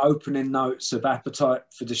the opening notes of Appetite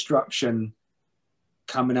for Destruction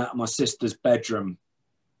coming out of my sister's bedroom.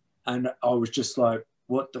 And I was just like,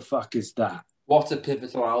 what the fuck is that? What a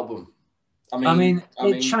pivotal album.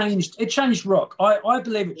 It changed rock. I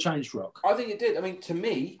believe it changed rock. I think it did. I mean, to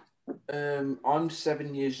me, I'm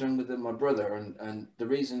 7 years younger than my brother, and the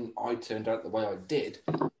reason I turned out the way I did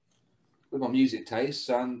with my music tastes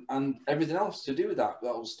and everything else to do with that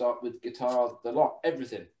will start with guitar, the lot,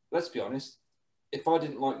 everything. Let's be honest. If I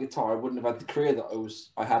didn't like guitar, I wouldn't have had the career that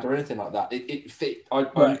I had or anything like that. It fit.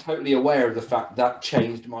 I'm totally aware of the fact that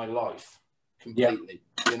changed my life completely.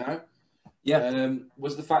 Yeah. You know. Yeah.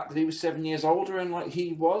 Was the fact that he was 7 years older and like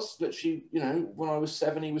he was literally, you know, when I was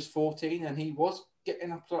 7, he was 14, and he was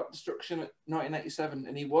getting Appetite Destruction at 1987,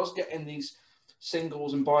 and he was getting these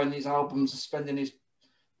singles and buying these albums and spending his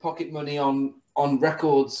pocket money on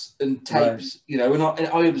records and tapes, you know, and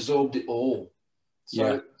I absorbed it all.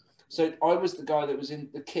 So I was the guy that was in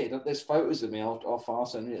the kid. There's photos of me. I'll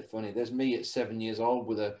fast and it's funny. There's me at 7 years old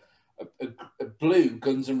with a blue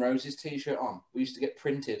Guns N' Roses t-shirt on. We used to get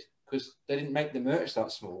printed because they didn't make the merch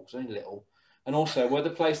that small. It's only little. And also, we're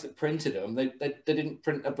the place that printed them. They didn't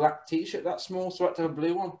print a black t-shirt that small, so I had to have a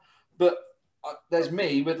blue one. But there's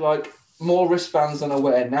me with like more wristbands than I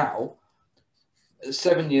wear now.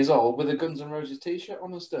 7 years old with a Guns N' Roses t-shirt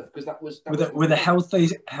on and stuff, because that was with a healthy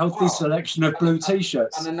selection of blue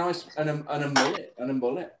t-shirts and a nice and a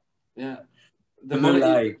mullet. Yeah, the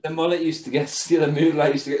mullet used to get the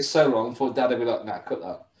mullet used to get so long before Dad would be like, "Nah, cut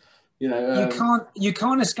that." You know, you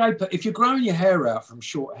can't escape it if you're growing your hair out from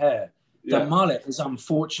short hair. The mullet is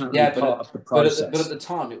unfortunately part of the process. But at the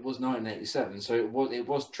time, it was 1987, so it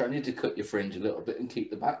was trendy to cut your fringe a little bit and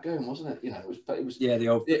keep the back going, wasn't it? You know, it was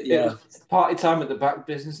party time at the back,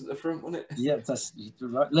 business at the front, wasn't it? Yeah,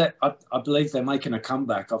 I believe they're making a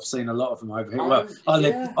comeback. I've seen a lot of them over here. Well, I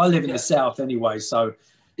live in the south anyway, so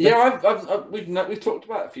we've talked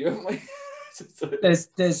about a few, haven't we?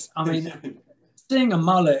 there's I mean, seeing a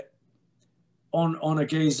mullet on a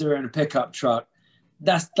geezer in a pickup truck.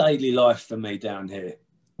 That's daily life for me down here.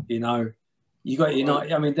 You know,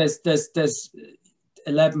 I mean, there's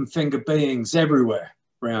 11 finger beings everywhere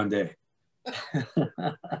around here.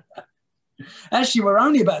 Actually, we're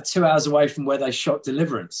only about 2 hours away from where they shot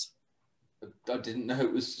Deliverance. I didn't know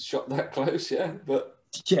it was shot that close. Yeah, but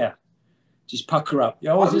yeah, just pucker up.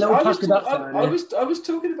 Yeah, I was puckered up. I was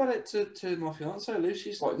talking about it to my fiance Lou.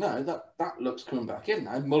 She's like, no, that looks coming back in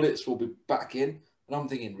now. Mullets will be back in, and I'm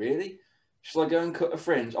thinking, really? Shall I go and cut a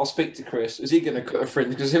fringe? I'll speak to Chris. Is he going to cut a fringe?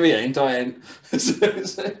 Because if he ain't, I ain't.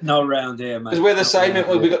 No round here, mate. Because we're the same.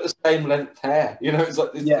 We've got the same length hair. You know, it's like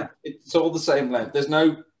it's all the same length. There's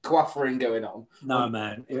no coiffing going on. No,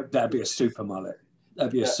 man. That'd be a super mullet.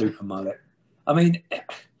 That'd be a super mullet. I mean,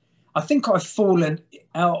 I think I've fallen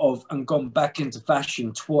out of and gone back into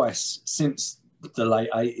fashion twice since the late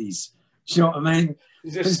 80s. Do you know what I mean?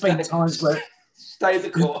 There's been times where stay the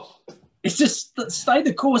course. It's just stay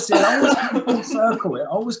the course. It always come full circle. It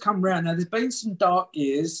always come round. Now, there's been some dark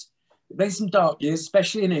years.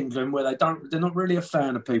 Especially in England, where they're not really a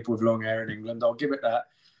fan of people with long hair in England. I'll give it that.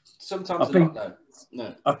 Sometimes they're not, though.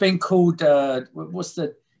 No. I've been called, what's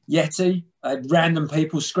the Yeti? I had random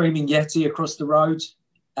people screaming Yeti across the road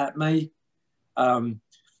at me.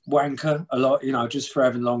 Wanker a lot, you know, just for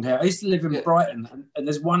having long hair. I used to live in Brighton, and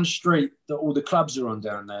there's one street that all the clubs are on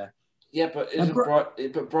down there. Yeah, but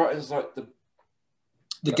Brighton's like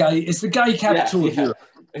it's the gay capital of Europe.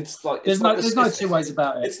 It's like there's no two ways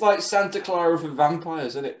about it. It's like Santa Clara for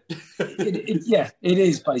vampires, isn't it? It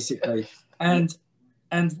is basically. And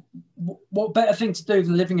what better thing to do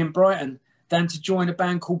than living in Brighton than to join a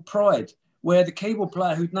band called Pride, where the keyboard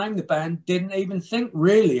player who'd named the band didn't even think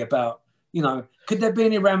really about, you know, could there be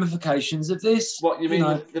any ramifications of this? What you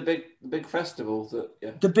mean? The big festival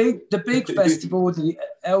the big festival, the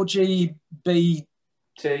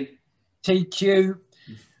LGBTQ.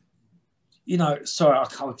 You know, sorry, I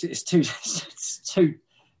can't. It's too.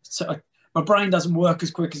 So my brain doesn't work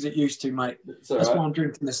as quick as it used to, mate. That's why I'm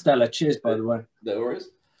drinking the Stella. Cheers, by the way. No worries.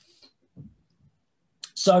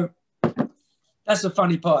 So that's the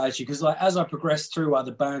funny part, actually, because like as I progressed through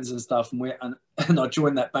other bands and stuff, and I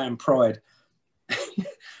joined that band Pride,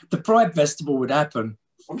 the Pride Festival would happen.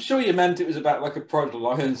 I'm sure you meant it was about like a Pride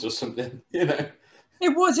Alliance or something, you know.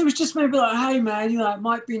 It was just maybe like, hey man, you know, it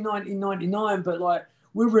might be 1999, but like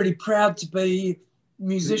we're really proud to be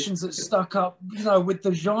musicians that stuck up, you know, with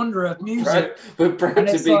the genre of music. We're proud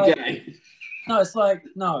to be gay. No, it's like,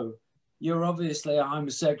 no, you're obviously a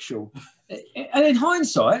homosexual. And in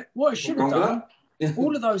hindsight, what I should have done,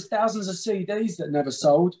 all of those thousands of CDs that never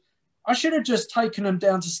sold, I should have just taken them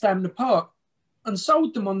down to Stamford Park and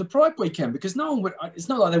sold them on the Pride weekend, because no one would. It's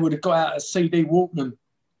not like they would have got out a CD Walkman,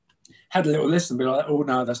 had a little listen, and be like, "Oh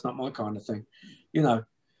no, that's not my kind of thing." You know,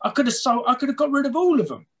 I could have got rid of all of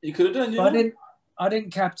them. You could have done, yeah. But I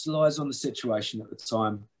didn't capitalise on the situation at the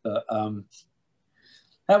time. But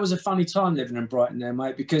that was a funny time living in Brighton there,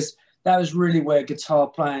 mate, because that was really where guitar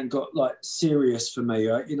playing got like serious for me.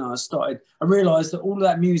 You know, I realised that all of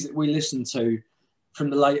that music we listened to from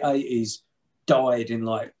the late 80s died in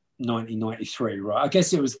like 1993, right? I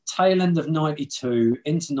guess it was tail end of 92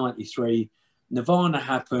 into 93. Nirvana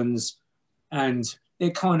happens and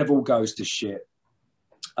it kind of all goes to shit.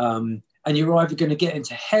 And you're either going to get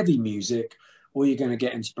into heavy music or you're going to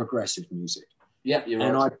get into progressive music. Yeah, you're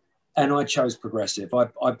right. And I chose progressive.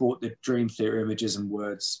 I bought the Dream Theater Images and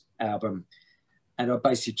Words album, and I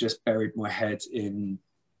basically just buried my head in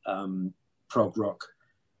prog rock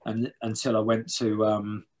until I went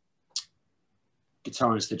to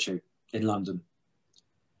Guitar Institute in London.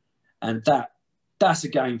 And that's a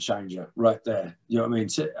game changer right there. You know what I mean?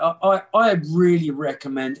 So I really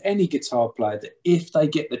recommend any guitar player that if they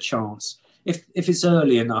get the chance, if it's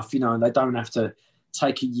early enough, you know, and they don't have to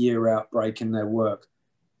take a year out break in their work,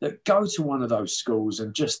 that go to one of those schools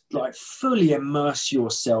and just like fully immerse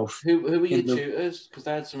yourself. Who were your tutors? Because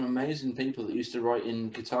they had some amazing people that used to write in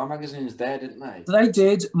guitar magazines there, didn't they? They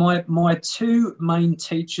did. My two main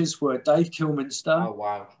teachers were Dave Kilminster. Oh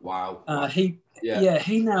wow! He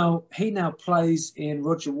now plays in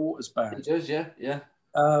Roger Waters' band. He does, yeah.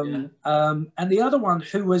 And the other one,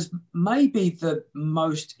 who was maybe the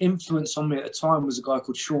most influence on me at the time, was a guy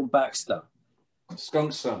called Sean Baxter.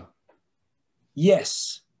 Skunk's son.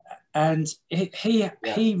 Yes. And he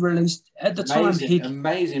released at the time.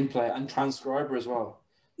 Amazing player and transcriber as well.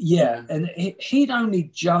 Yeah, and he'd only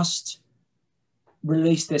just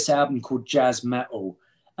released this album called Jazz Metal,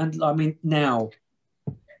 and I mean now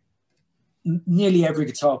nearly every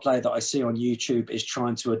guitar player that I see on YouTube is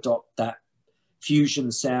trying to adopt that fusion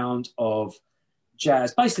sound of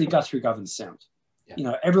jazz, basically Guthrie Govan sound. Yeah. You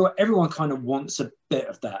know, everyone kind of wants a bit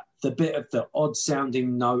of that, the bit of the odd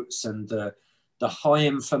sounding notes and the high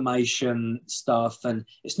information stuff, and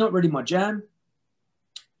it's not really my jam.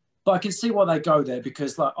 But I can see why they go there,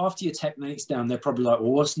 because like after your technique's down, they're probably like, well,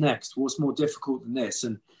 what's next? What's more difficult than this?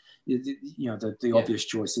 And you know, the obvious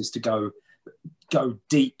choice is to go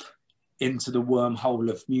deep into the wormhole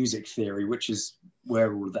of music theory, which is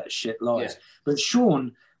where all of that shit lies. Yeah. But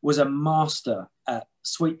Sean was a master at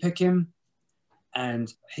sweep picking,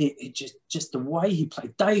 and he just the way he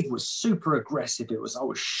played. Dave was super aggressive. It was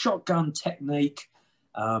shotgun technique.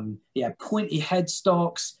 He had pointy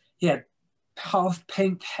headstocks. He had half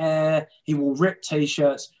pink hair. He wore ripped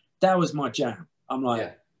t-shirts. That was my jam. I'm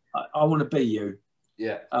like, I want to be you.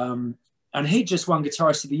 Yeah. And he just won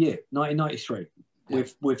Guitarist of the Year, 1993,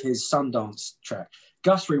 with his Sundance track.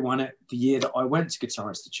 Guthrie won it the year that I went to Guitar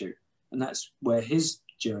Institute, and that's where his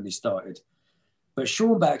journey started. But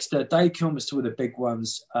Sean Baxter, Dave Kilminster were the big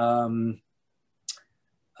ones.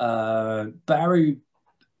 Barry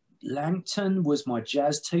Langton was my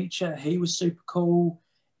jazz teacher. He was super cool.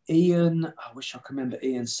 Ian, I wish I could remember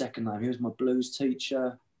Ian's second name. He was my blues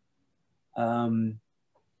teacher. But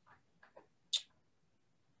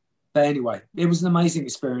anyway, it was an amazing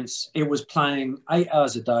experience. It was playing 8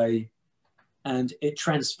 hours a day, and it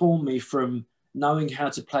transformed me from knowing how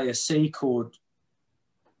to play a C chord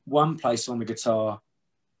one place on the guitar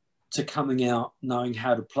to coming out knowing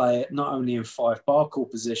how to play it not only in 5 bar chord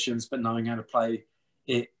positions, but knowing how to play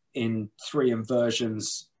it in 3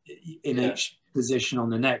 inversions in each position on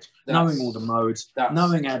the neck, knowing all the modes,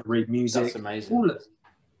 knowing how to read music. That's amazing. All of it.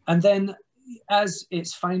 And then, as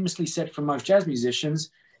it's famously said from most jazz musicians,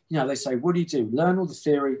 you know, they say, what do? Learn all the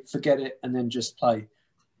theory, forget it, and then just play.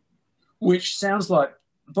 Which sounds like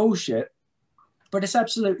bullshit, but it's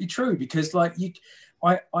absolutely true, because like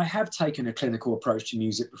I have taken a clinical approach to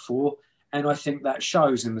music before, and I think that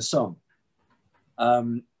shows in the song.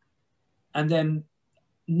 And then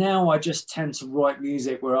now I just tend to write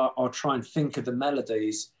music where I'll try and think of the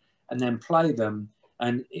melodies and then play them.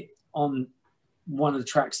 And on one of the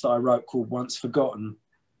tracks that I wrote called Once Forgotten,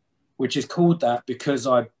 which is called that because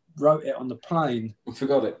I wrote it on the plane. I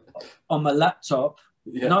forgot it. On my laptop.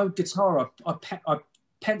 Yeah. No guitar. I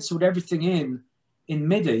penciled everything in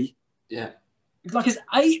MIDI. Yeah. It's like an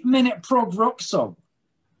 8-minute prog rock song.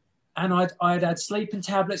 And I'd had sleeping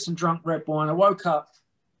tablets and drunk Red wine. I woke up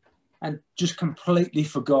and just completely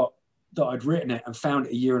forgot that I'd written it and found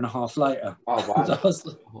it a year and a half later. Oh, wow.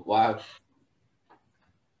 Wow. Wow.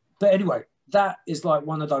 But anyway, that is like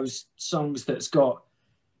one of those songs that's got,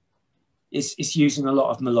 it's using a lot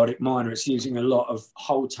of melodic minor, it's using a lot of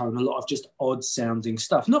whole tone, a lot of just odd sounding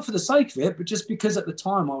stuff. Not for the sake of it, but just because at the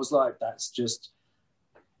time I was like, that's just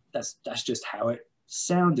how it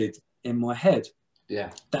sounded in my head.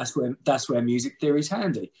 Yeah, that's where music theory is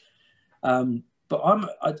handy. But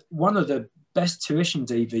one of the best tuition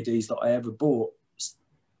DVDs that I ever bought,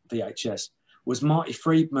 VHS, was Marty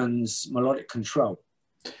Friedman's Melodic Control.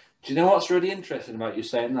 Do you know what's really interesting about you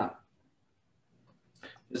saying that?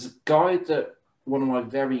 There's a guy that one of my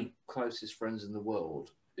very closest friends in the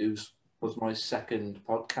world, was my second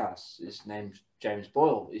podcast. His name's James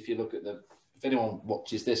Boyle. If you look at if anyone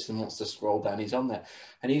watches this and wants to scroll down, he's on there.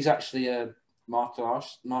 And he's actually a martial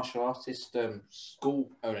artist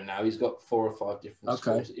school owner now. He's got 4 or 5 different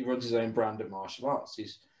schools. He runs his own brand of martial arts. He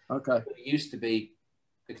used to be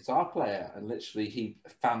a guitar player, and literally he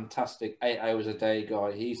fantastic 8 hours a day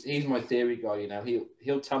guy. He's my theory guy. You know,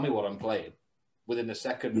 he'll tell me what I'm playing within a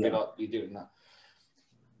second. Be like, you're doing that.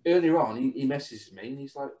 Earlier on, he messages me and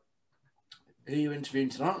he's like, "Who are you interviewing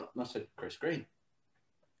tonight?" And I said, "Chris Green."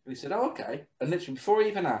 And he said, "Oh, okay." And literally before he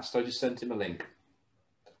even asked, I just sent him a link,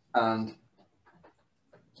 and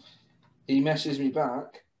he messaged me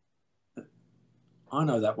back. I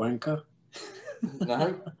know that wanker.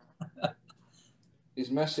 No. His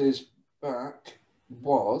message back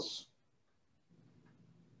was,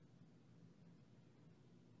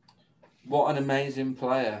 "What an amazing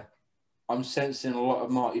player. I'm sensing a lot of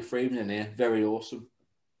Marty Friedman in here. Very awesome."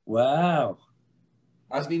 Wow.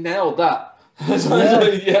 Hasn't he nailed that?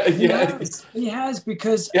 Yeah. He has,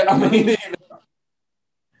 because I mean,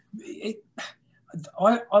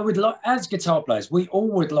 I would like, as guitar players, we all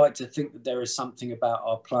would like to think that there is something about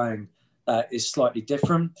our playing that is slightly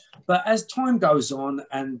different. But as time goes on,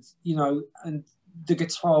 and and the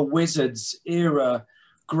Guitar Wizards era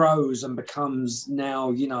grows and becomes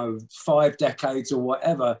now 5 decades or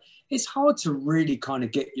whatever, it's hard to really kind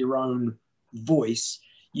of get your own voice.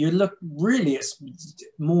 You look, really, it's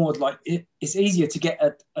more like it's easier to get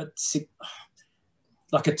a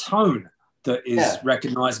tone that is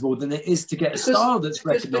recognizable than it is to get a style that's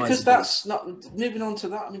recognizable. Because that's not, moving on to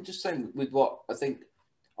that, I mean, just saying with what I think,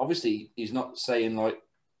 obviously he's not saying like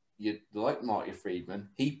you like Marty Friedman.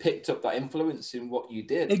 He picked up that influence in what you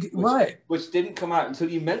did. Which didn't come out until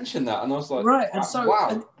you mentioned that. And I was like,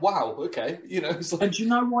 wow, okay. It's like, and do you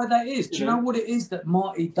know why that is? Do you know what it is that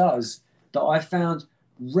Marty does that I found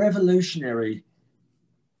revolutionary?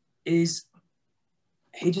 Is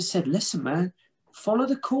he just said, "Listen, man, follow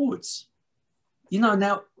the chords."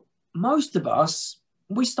 Now, most of us,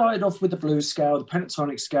 we started off with the blues scale, the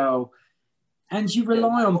pentatonic scale, and you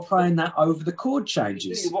rely on playing that over the chord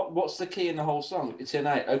changes. What's the key in the whole song? It's in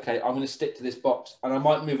A. Okay, I'm going to stick to this box, and I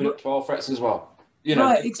might move it up 12 frets as well.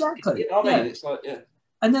 Right, exactly. I mean, it's like,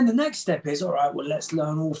 And then the next step is, all right, well, let's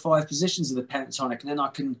learn all 5 positions of the pentatonic, and then I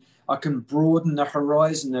can broaden the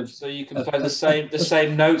horizon of. So you can play the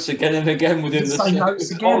same notes again and again within the same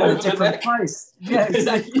notes again in a different place. Yeah,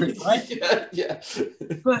 exactly. Right? Yeah.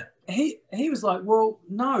 But he was like, well,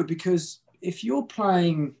 no, because if you're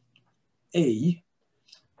playing E,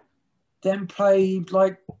 then play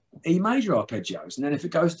like E major arpeggios, and then if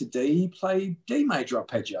it goes to D, play D major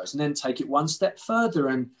arpeggios, and then take it one step further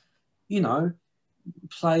and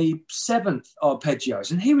play 7th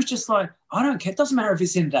arpeggios. And he was just like, I don't care, it doesn't matter if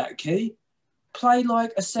it's in that key, play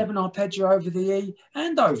like a 7 arpeggio over the E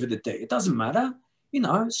and over the D, it doesn't matter,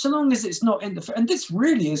 so long as it's not interfering. And this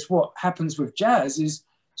really is what happens with jazz, is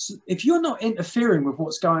if you're not interfering with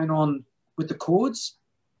what's going on with the chords,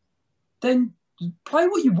 then play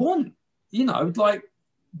what you want. Like,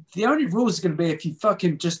 the only rules are going to be if you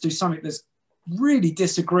fucking just do something that's really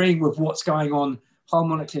disagreeing with what's going on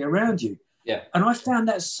harmonically around you. Yeah. And I found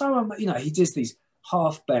that he does these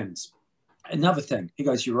half bends. Another thing, he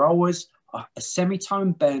goes, you're always a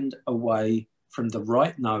semitone bend away from the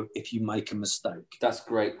right note if you make a mistake. That's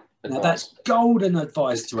great advice. Now, that's golden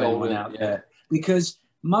advice to anyone out there, because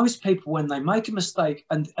most people, when they make a mistake,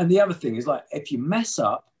 and the other thing is, like, if you mess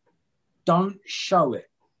up, don't show it.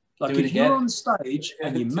 Like, if you're on stage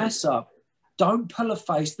and you mess up, don't pull a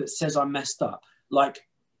face that says I messed up. Like,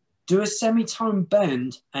 do a semitone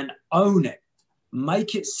bend and own it.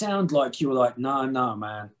 Make it sound like you were like, no,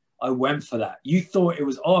 man, I went for that. You thought it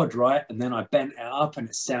was odd, right? And then I bent it up and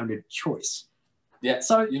it sounded choice. Yeah,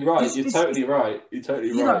 so you're right. You're totally right. You're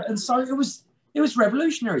totally right. And so it was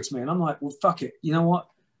revolutionary to me. And I'm like, well, fuck it. You know what?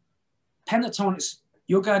 Pentatonics,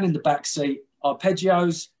 you're going in the back seat.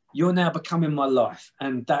 Arpeggios, you're now becoming my life.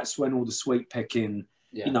 And that's when all the sweet picking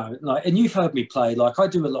Yeah. You know, like, and you've heard me play. Like, I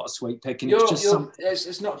do a lot of sweep picking.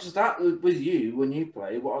 It's not just that with you when you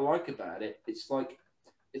play. What I like about it, it's like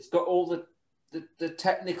it's got all the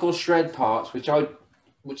technical shred parts, which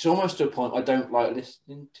almost to a point I don't like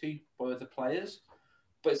listening to by the players.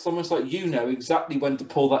 But it's almost like you know exactly when to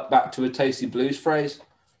pull that back to a tasty blues phrase,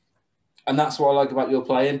 and that's what I like about your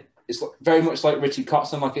playing. It's very much like Richie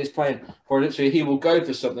Kotzen, like he's playing, where literally he will go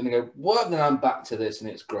for something and go, "What?" And then I'm back to this, and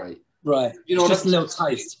it's great. Right. You know, just a little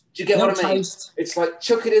taste. Do you get what I mean? Taste. It's like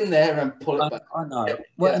chuck it in there and pull it back. I know. Yeah,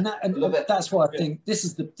 well, and that's why I think this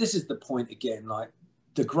is the point again. Like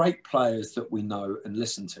the great players that we know and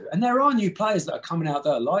listen to, and there are new players that are coming out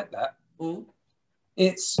there like that. Mm.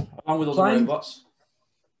 It's along with all the robots.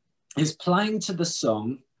 It's playing to the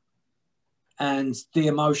song and the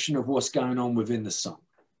emotion of what's going on within the song.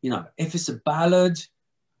 You know, if it's a ballad,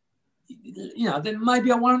 you know, then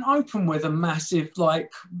maybe I won't open with a massive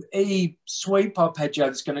like E sweep arpeggio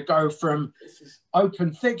that's going to go from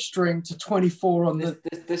open thick string to 24 on the.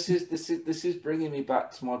 This is bringing me back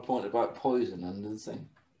to my point about Poison and the thing.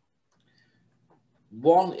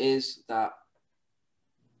 One is that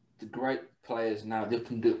the great players now, the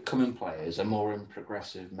up-and-coming players, are more in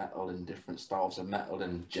progressive metal and different styles of metal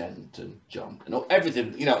and gent and jump and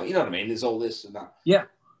everything. You know what I mean? There's all this and that. Yeah.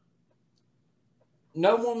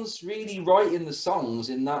 No one's really writing the songs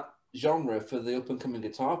in that genre for the up-and-coming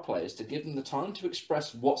guitar players to give them the time to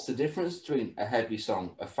express what's the difference between a heavy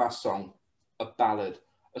song, a fast song, a ballad,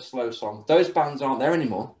 a slow song. Those bands aren't there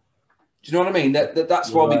anymore. Do you know what I mean?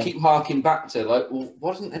 That's why we keep harking back to like, well,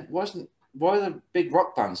 why are the big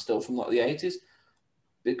rock bands still from like the 80s?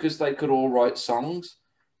 Because they could all write songs.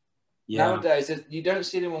 Yeah. Nowadays, you don't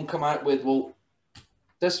see anyone come out with, well,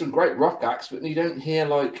 there's some great rock acts, but you don't hear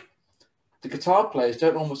like, the guitar players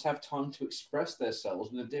don't almost have time to express themselves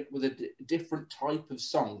with a different type of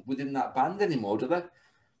song within that band anymore, do they?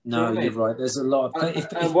 No, you're right. There's a lot of...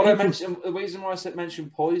 I mentioned, the reason why I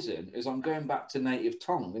mentioned Poison is I'm going back to Native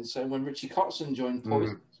Tongue. And so when Richie Kotzen joined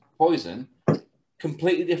Poison,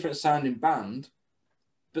 completely different sounding band,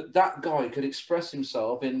 but that guy could express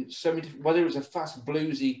himself in so many different... Whether it was a fast,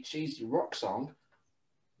 bluesy, cheesy rock song,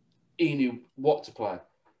 he knew what to play.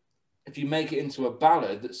 If you make it into a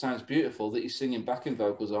ballad that sounds beautiful, that he's singing backing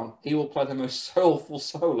vocals on, he will play the most soulful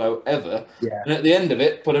solo ever. Yeah. And at the end of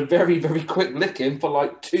it, put a very, very quick lick in for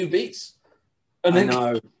like 2 beats. And then,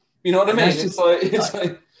 you know what I mean? It's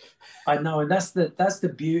like I know, and that's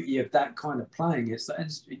the beauty of that kind of playing.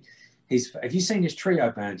 Have you seen his trio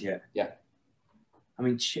band yet? Yeah. I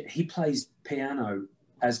mean, he plays piano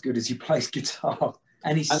as good as he plays guitar.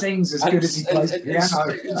 And he sings as good as he plays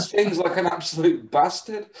piano. He sings like an absolute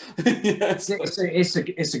bastard. It's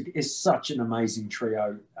such an amazing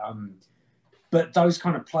trio. But those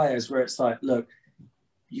kind of players where it's like, look,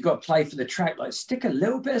 you got to play for the track. Like, stick a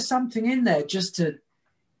little bit of something in there just to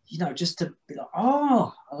be like,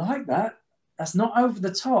 oh, I like that. That's not over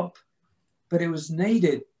the top, but it was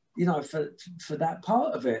needed, you know, for that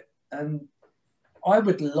part of it. And I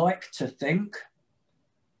would like to think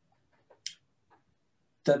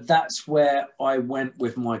that's where I went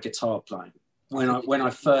with my guitar playing when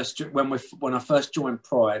I first joined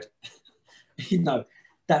Pride. You know,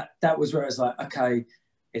 that was where I was like, okay,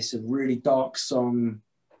 it's a really dark song.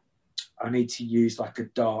 I need to use like a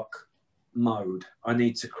dark mode. I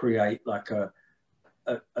need to create like a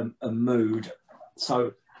mood.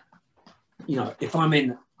 So, you know, if I'm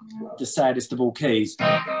in the saddest of all keys,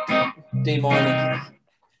 D minor.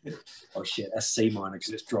 Oh shit, that's C minor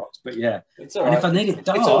because it's dropped. But yeah, it's all right. And if I need it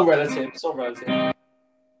dark, it's all relative. It's all relative.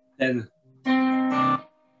 Then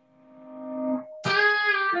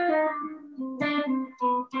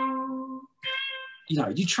you know,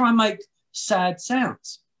 you try and make sad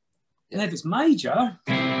sounds, and if it's major,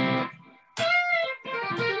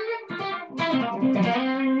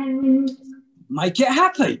 make it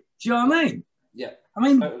happy. Do you know what I mean? Yeah. I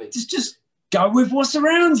mean, totally. just go with what's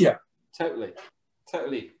around you. Totally.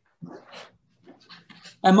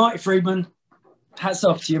 And Marty Friedman, hats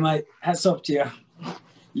off to you, mate. Hats off to you.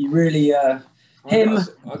 You really, I've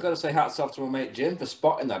got to say hats off to my mate Jim for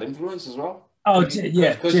spotting that influence as well. Oh,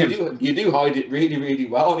 yeah. Because you do hide it really, really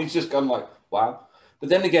well. And he's just gone like, wow. But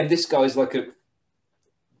then again, this guy's like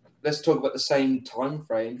let's talk about the same time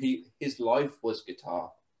frame. His life was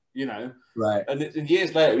guitar, you know. Right. And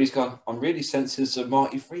years later, he's gone, I'm really sensing some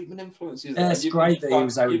Marty Friedman influences. That's great that he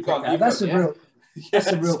was able to pick that. That's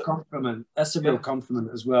a real compliment. That's a real compliment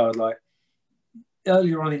as well. Like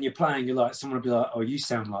earlier on in your playing, you're like, someone would be like, "Oh, you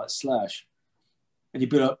sound like Slash," and you'd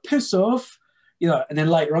be like, "Piss off," you know, and then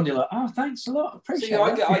later on you're like, oh, thanks a lot, appreciate it.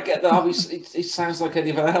 I get that. It sounds like any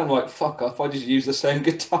of it. I'm like, fuck off. I just use the same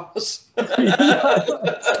guitars.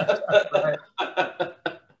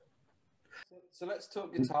 So let's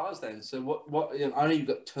talk guitars then. So what? You know, I know you've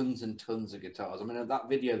got tons and tons of guitars. I mean, that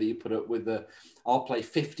video that you put up with I'll play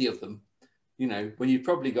 50 of them. You know, when you've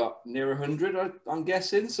probably got near 100, I'm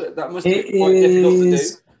guessing. So that must be quite difficult to do.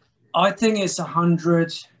 I think it's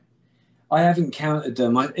 100. I haven't counted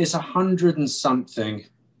them. It's 100 and something.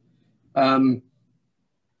 My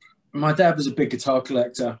dad was a big guitar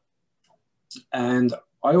collector, and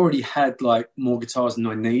I already had like more guitars than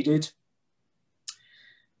I needed.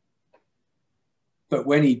 But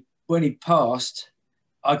when he passed,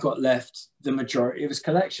 I got left the majority of his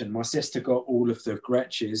collection. My sister got all of the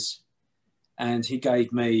Gretsch's, and he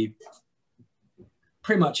gave me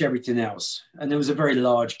pretty much everything else. And there was a very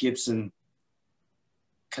large Gibson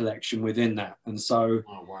collection within that. And so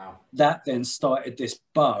that then started this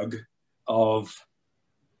bug of,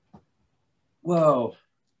 well,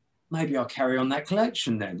 maybe I'll carry on that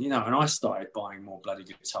collection then, you know, and I started buying more bloody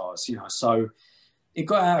guitars, you know, so it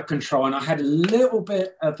got out of control, and I had a little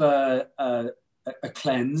bit of a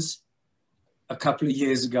cleanse a couple of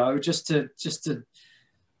years ago, just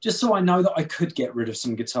so I know that I could get rid of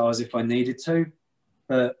some guitars if I needed to,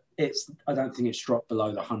 but I don't think it's dropped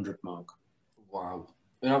below the 100 mark. Wow.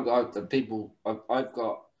 I mean, I've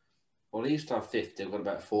got, well, I used to have 50. I've got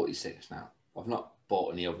about 46 now. I've not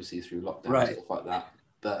bought any, obviously, through lockdown and stuff like that.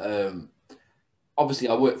 But obviously,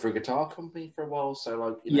 I worked for a guitar company for a while, so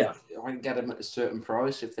like, you know, I can get them at a certain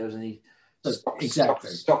price if there was any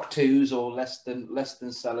stock twos or less than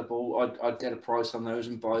sellable. I'd get a price on those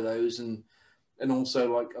and buy those, and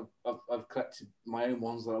also like I've collected my own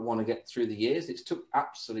ones that I want to get through the years. It's took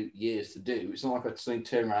absolute years to do. It's not like I suddenly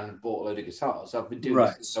turned around and bought a load of guitars. I've been doing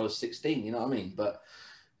this since I was 16. You know what I mean?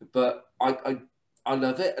 But I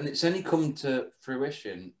love it, and it's only come to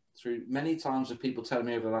fruition through many times of people telling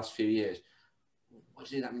me over the last few years, what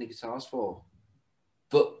do you do that many guitars for?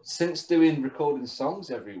 But since recording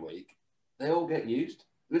songs every week, they all get used.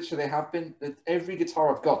 Literally, they have been. Every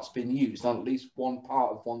guitar I've got's been used on at least one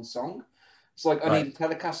part of one song. It's like, I need a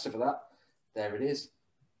Telecaster for that. There it is.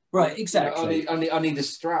 Right, exactly. You know, I need a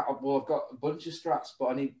Strat. Well, I've got a bunch of Strats, but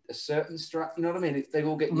I need a certain Strat. You know what I mean? They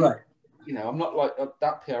all get used. Right. You know, I'm not like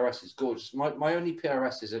that. PRS is gorgeous. My only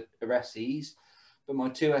PRS is are SEs. But my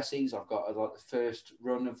two SEs I've got are like the first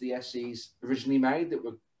run of the SEs originally made that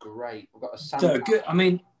were great. I've got a Santana. Good. I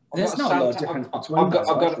mean, there's not a lot of difference between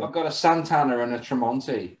I've got a Santana and a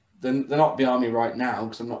Tremonti. They're not behind me right now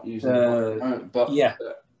because I'm not using them. But yeah,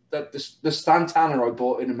 the Santana I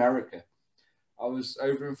bought in America. I was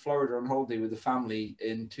over in Florida on holiday with the family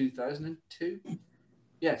in 2002.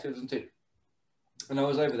 Yeah, 2002. And I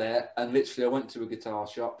was over there, and literally I went to a guitar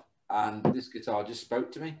shop, and this guitar just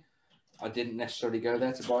spoke to me. I didn't necessarily go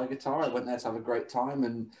there to buy a guitar. I went there to have a great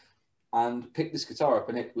time and picked this guitar up,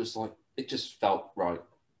 and it was like, it just felt right.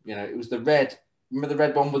 You know, it was the red. Remember the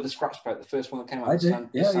red one with the scratch plate, the first one that came out?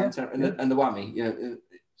 And the whammy, you know,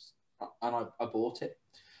 and I bought it.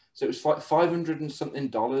 So it was like $500 and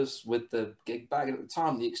something with the gig bag. And at the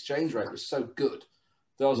time, the exchange rate was so good.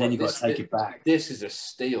 That I was then you got to take it back. This is a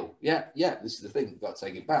steal. Yeah, this is the thing. You've got to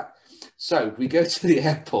take it back. So we go to the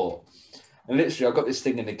airport. And literally, I got this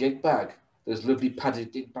thing in a gig bag. There's lovely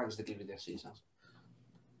padded gig bags that give you the SEs.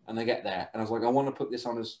 And they get there. And I was like, I want to put this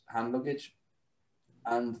on as hand luggage.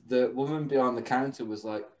 And the woman behind the counter was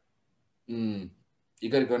like, you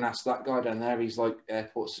got to go and ask that guy down there. He's like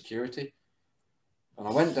airport security. And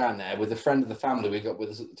I went down there with a friend of the family we got with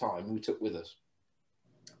us at the time. We took with us.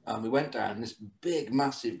 And we went down, and this big,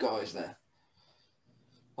 massive guy's there.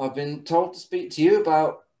 I've been told to speak to you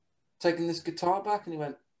about taking this guitar back. And he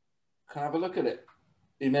went, can I have a look at it?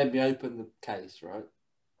 He made me open the case, right?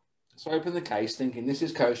 So I opened the case thinking, this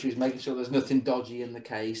is kosher. He's making sure there's nothing dodgy in the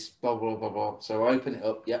case, blah, blah, blah, blah. So I open it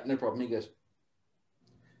up. Yep, no problem. He goes,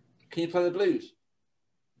 can you play the blues?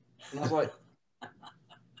 And I was like,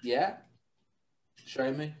 yeah,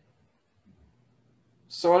 show me.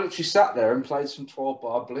 So I literally sat there and played some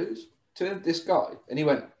 12-bar blues to this guy. And he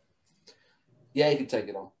went, yeah, you can take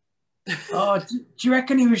it on. Oh, do you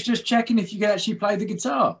reckon he was just checking if you could actually play the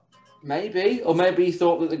guitar? Maybe, or maybe he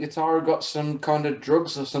thought that the guitar had got some kind of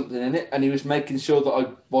drugs or something in it, and he was making sure that I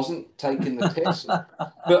wasn't taking the piss.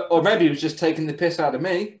 Or maybe he was just taking the piss out of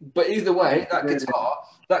me. But either way,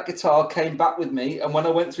 that guitar came back with me, and when I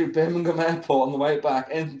went through Birmingham Airport on the way back,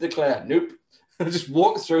 and declared, nope, I just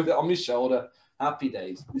walked through it on my shoulder. Happy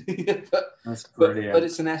days. That's brilliant. But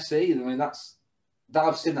it's an SE. I mean,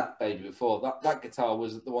 I've seen that baby before. That guitar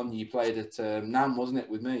was the one you played at NAMM, wasn't it?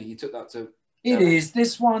 With me, you took that to. It is.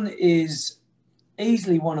 This one is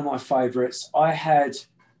easily one of my favourites. I had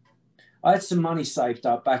some money saved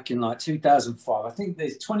up back in like 2005. I think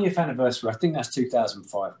the 20th anniversary. I think that's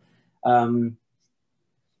 2005. And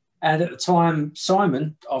at the time,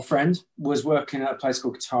 Simon, our friend, was working at a place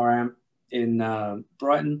called Guitar Amp in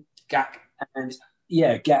Brighton. GAC. And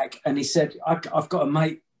yeah, GAC. And he said, I've got a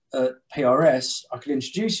mate at PRS. I could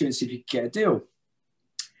introduce you and see if you could get a deal.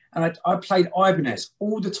 And I played Ibanez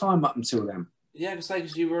all the time up until then. Yeah,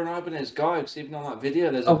 because you were an Ibanez guy. Because even on that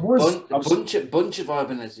video, there's a bunch of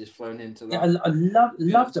Ibanezes flown into that. Yeah, I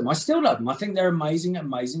loved them. I still love them. I think they're amazing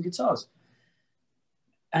guitars.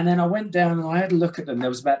 And then I went down and I had a look at them. There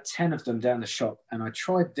was about 10 of them down the shop. And I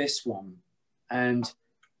tried this one. And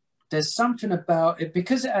there's something about it,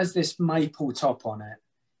 because it has this maple top on it.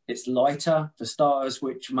 It's lighter, for starters,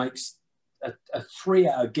 which makes a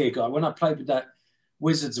 3-hour gig. Like when I played with that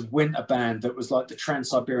Wizards of Winter band that was like the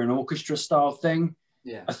Trans-Siberian Orchestra style thing,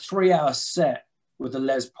 a 3-hour set with a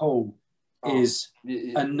Les Paul is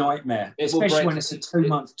a nightmare, especially when it's a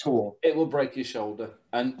 2-month tour. It will break your shoulder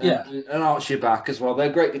and arch your back as well. They're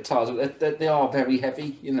great guitars, but they are very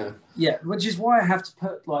heavy, you know. Yeah, which is why I have to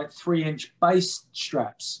put like 3-inch bass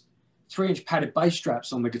straps, 3-inch padded bass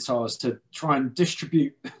straps on the guitars to try and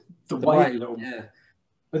distribute the weight a little bit.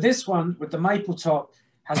 But this one with the maple top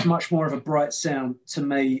has much more of a bright sound to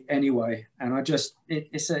me anyway. And I just,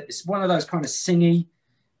 it's one of those kind of singy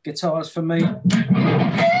guitars for me.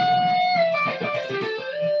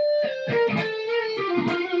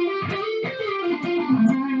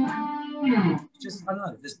 Just, I don't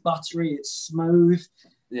know, it's buttery, it's smooth.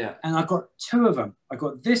 Yeah. And I got 2 of them. I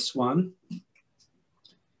got this one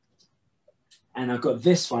and I've got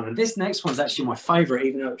this one. And this next one's actually my favorite,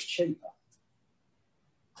 even though it's cheaper.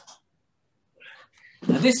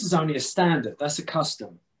 Now, this is only a standard. That's a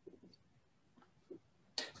custom.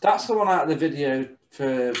 That's the one out of the video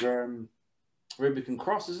for Rubicon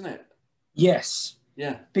Cross, isn't it? Yes.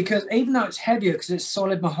 Yeah. Because even though it's heavier, because it's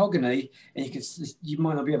solid mahogany, and you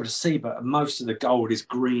might not be able to see, but most of the gold is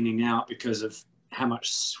greening out because of how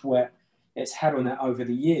much sweat it's had on it over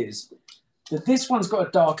the years. But this one's got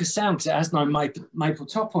a darker sound because it has no maple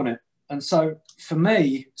top on it. And so for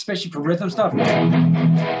me, especially for rhythm stuff,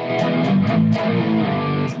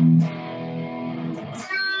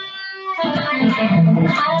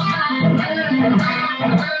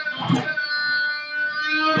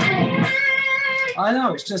 I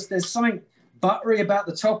know, it's just there's something buttery about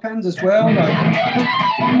the top end as well.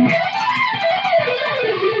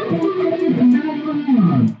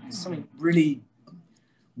 Something really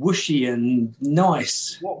whooshy and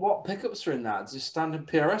nice. What pickups are in that? Just standard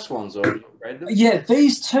PRS ones or random? Yeah,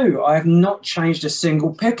 these 2 I have not changed a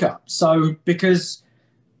single pickup. So because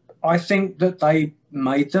I think that they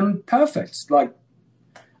made them perfect. Like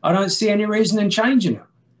I don't see any reason in changing them.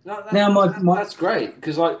 That's great,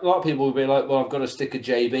 because like a lot of people will be like, well, I've got to stick a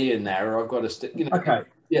JB in there, or I've got to stick, you know. Okay.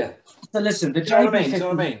 Yeah. So listen, the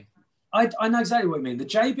JB. I know exactly what you mean. The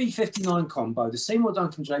JB59 combo, the Seymour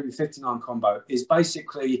Duncan JB59 combo is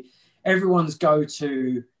basically everyone's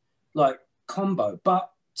go-to like combo.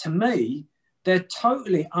 But to me, they're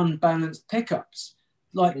totally unbalanced pickups.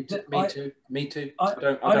 Like Me too.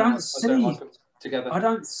 I don't see together. I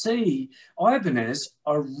don't see Ibanez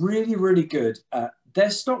are really, really good at their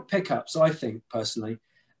stock pickups. I think personally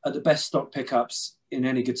are the best stock pickups in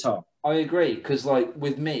any guitar. I agree, because like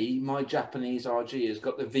with me, my Japanese RG has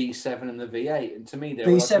got the V7 and the V8, and to me they're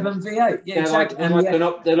V7 like V8. Yeah, exactly.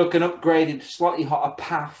 They're looking upgraded, slightly hotter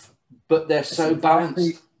path, but they're so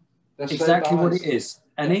balanced. Exactly what it is.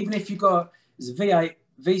 And even if you've got V8,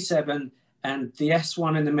 V7, and the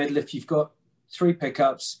S1 in the middle, if you've got 3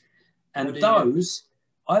 pickups, and those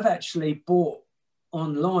I've actually bought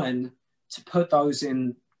online to put those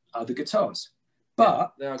in other guitars.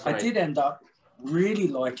 But I did end up really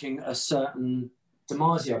liking a certain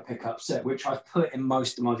Damasio pickup set, which I've put in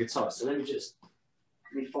most of my guitars. So let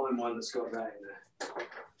me find one that's got that in there.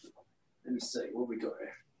 Let me see what we got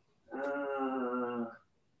here.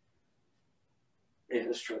 Yeah,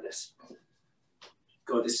 let's try this.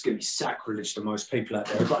 God, this is going to be sacrilege to most people out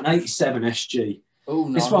there. I've got an 87 SG. Oh,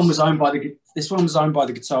 nice. This one was owned by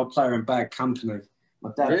the Guitar Player and Bag Company.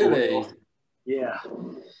 My dad bought it. Yeah.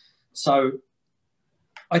 So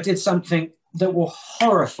I did something that will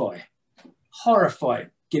horrify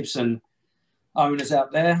Gibson owners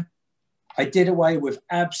out there. I did away with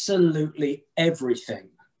absolutely everything.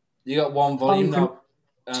 You got one volume knob,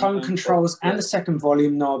 tone controls, and a second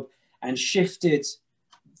volume knob, and shifted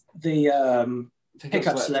the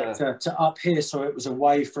pickup selector to up here so it was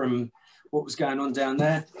away from what was going on down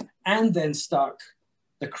there, and then stuck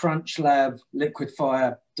the Crunch Lab Liquid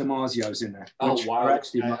Fire Damasios in there. Oh wow!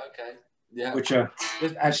 Actually Yeah. which are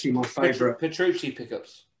actually my favourite. Petrucci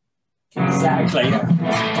pickups. Exactly. Yeah.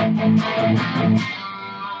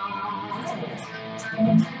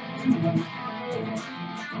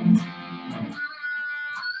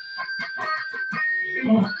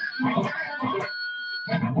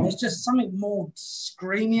 There's just something more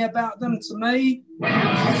screamy about them to me.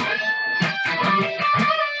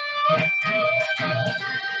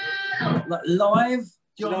 Like live.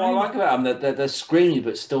 Do you know what I like about them? They're screamy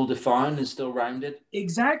but still defined and still rounded.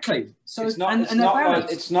 Exactly. So it's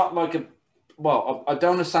not like a. Well, I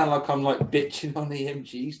don't want to sound like I'm like bitching on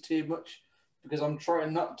EMGs too much because I'm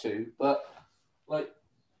trying not to. But like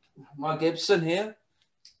my Gibson here,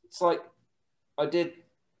 it's like I did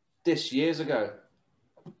this years ago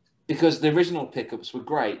because the original pickups were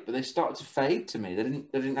great, but they started to fade to me. They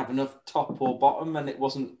didn't have enough top or bottom, and it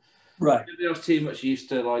wasn't right. I was too much used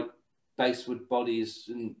to like basswood bodies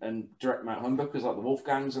and direct mount humbuckers like the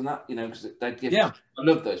Wolfgangs and that, because they'd give. Yeah. I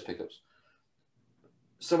love those pickups.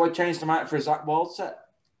 So I changed them out for a Zakk Wylde set,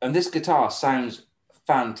 and this guitar sounds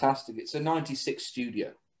fantastic. It's a '96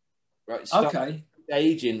 Studio, right? It's okay.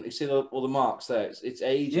 Aging. You see all the marks there. It's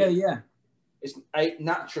aging. Yeah. It's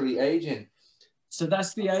naturally aging. So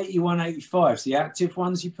that's the 81, 85s, the active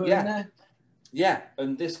ones you put in there? Yeah,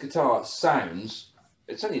 and this guitar sounds,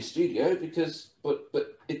 it's only a Studio but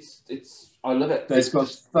it's I love it. But it's got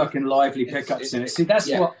fucking lively pickups in it. See,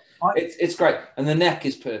 that's what... It's great. And the neck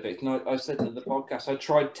is perfect. And I said in the podcast, I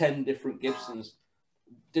tried 10 different Gibsons.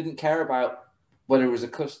 Didn't care about whether it was a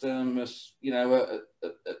custom, a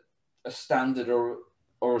standard or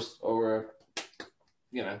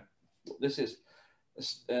this is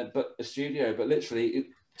but a Studio. But literally,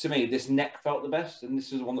 to me, this neck felt the best, and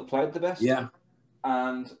this is the one that played the best. Yeah.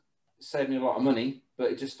 And saved me a lot of money,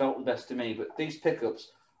 but it just felt the best to me. But these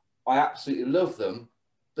pickups, I absolutely love them,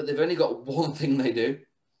 but they've only got one thing they do.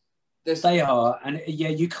 They are, and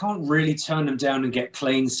you can't really turn them down and get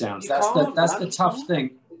clean sounds. That's the tough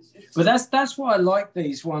thing. But that's why I like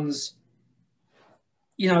these ones.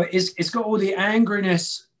 It's got all the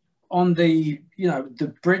angriness on the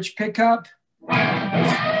the bridge pickup.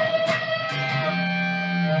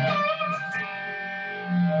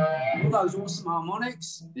 All those awesome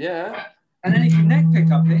harmonics. Yeah. And then if you neck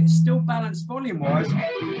pick up it's still balanced volume wise.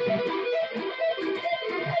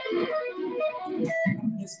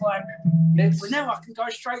 It's like, now I can go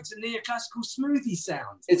straight to neoclassical smoothie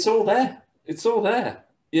sounds. It's all there. It's all there.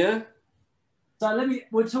 Yeah. So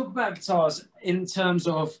we'll talk about guitars in terms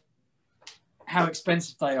of how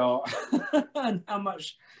expensive they are and how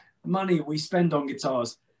much money we spend on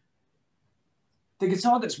guitars. The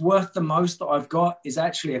guitar that's worth the most that I've got is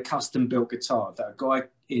actually a custom built guitar that a guy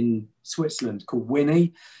in Switzerland called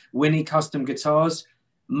Winnie Custom Guitars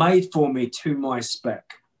made for me to my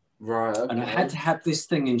spec. Right. Okay. And I had to have this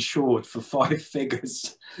thing insured for 5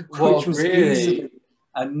 figures, Well, which was really? easily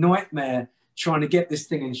a nightmare trying to get this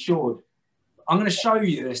thing insured. I'm going to show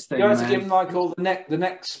you this thing. You have to give them like all the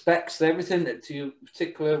neck specs, everything to you,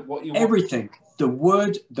 particular what you want. Everything. The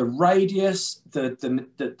wood, the radius,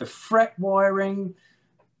 the fret wiring,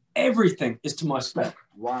 everything is to my spec.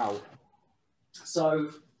 Wow.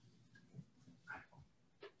 So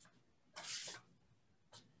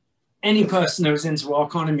any person who's into our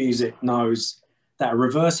kind of music knows that a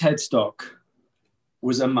reverse headstock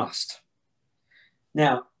was a must.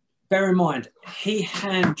 Now, bear in mind, he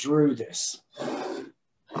hand drew this.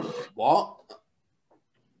 What?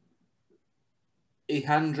 He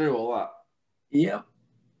hand drew all that? Yep.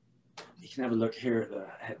 You can have a look here at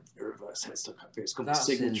the reverse headstock up here. It's got the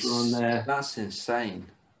signature on there. That's insane.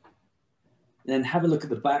 Then have a look at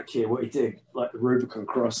the back here, what he did, like the Rubicon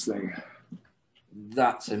cross thing.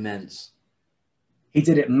 That's immense. He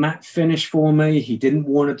did it matte finish for me. He didn't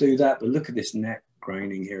want to do that, but look at this neck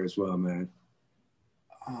graining here as well, man.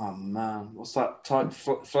 Oh man, what's that type?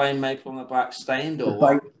 Flame maple on the back, stained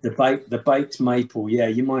or the baked maple? Yeah,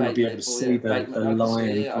 you might not be able to see the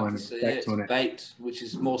line kind of effect on it. Baked, which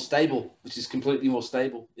is more stable, which is completely more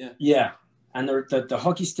stable. Yeah. Yeah, and the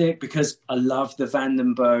hockey stick, because I love the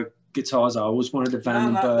Vandenberg guitars. I always wanted the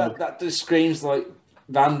Vandenberg. That just screams like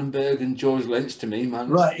Vandenberg and George Lynch to me, man.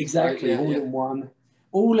 Right, exactly. All in one.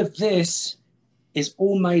 All of this is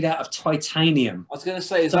all made out of titanium. I was going to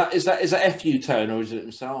say, is that FU Tone or is it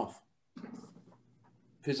himself?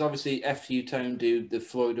 Because obviously FU Tone do the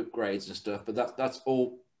Floyd upgrades and stuff, but that's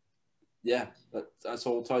all. Yeah, that's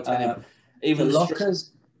all titanium. Even the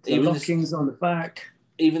lockers, the lockings on the back,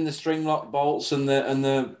 even the string lock bolts and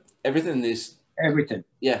the everything is everything.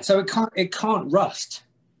 Yeah. So it can't rust.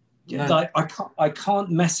 No. Like I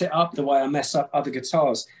can't mess it up the way I mess up other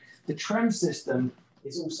guitars. The trem system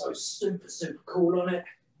is also super cool on it.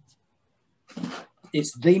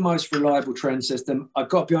 It's the most reliable trend system. I've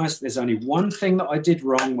got to be honest, there's only one thing that I did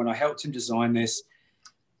wrong when I helped him design this.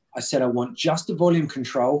 I said I want just the volume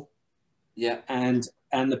control, and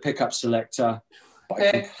the pickup selector.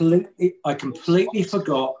 But I completely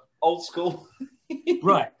forgot. Old school.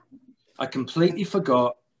 Right. I completely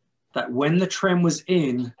forgot that when the trem was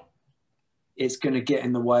in, it's going to get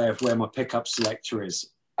in the way of where my pickup selector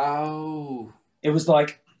is. Oh. It was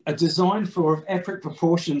like a design flaw of epic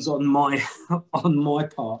proportions on my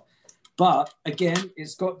part. But again,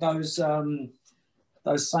 it's got those same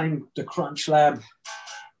the Crunch Lab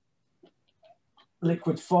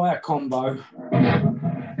liquid fire combo.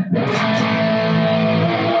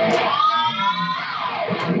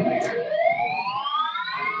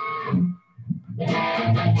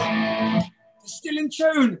 Still in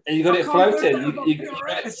tune. And you got it floating.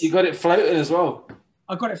 You got it floating as well.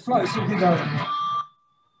 I got it floating. So you can go.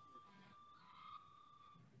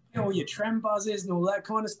 All your trem buzzes and all that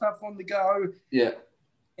kind of stuff on the go. Yeah.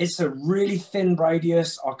 It's a really thin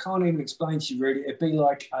radius. I can't even explain to you really. It'd be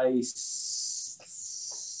like a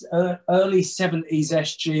early 70s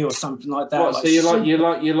SG or something like that. What, so you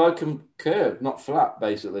like them curved, not flat,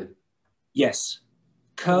 basically? Yes.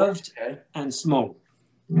 Curved and small.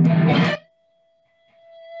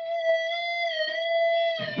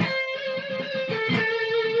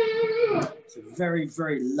 It's a very,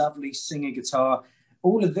 very lovely singing guitar.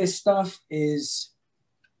 All of this stuff is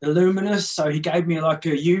luminous, so he gave me like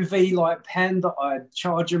a UV light pen that I'd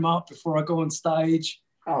charge him up before I go on stage.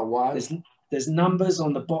 Oh, wow. There's numbers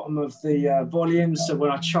on the bottom of the volume, so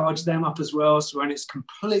when I charge them up as well, so when it's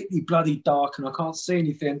completely bloody dark and I can't see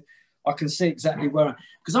anything, I can see exactly where,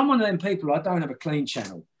 because I'm one of them people, I don't have a clean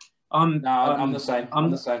channel. I'm the same.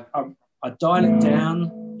 I'm the same. I dial it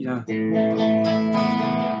down, you know.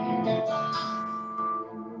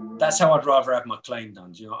 That's how I'd rather have my clean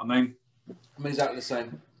done, do you know what I mean? I'm exactly the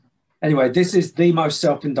same. Anyway, this is the most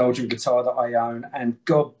self-indulgent guitar that I own, and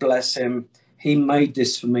God bless him, he made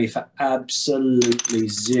this for me for absolutely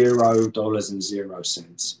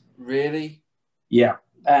 $0.00. Really? Yeah,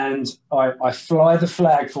 and I fly the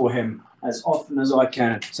flag for him as often as I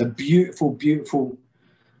can. It's a beautiful thing.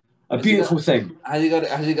 Has he got a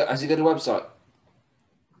website?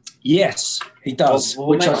 Yes, he does,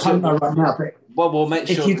 which I don't know right now. But well, we'll make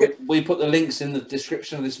sure we put the links in the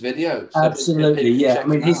description of this video. So absolutely, yeah. I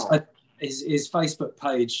mean, his Facebook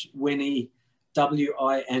page, Winnie,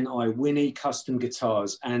 W-I-N-I, Winnie Custom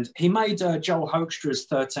Guitars, and he made Joel Hoekstra's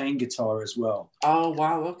 13 guitar as well. Oh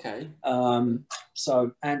wow, okay.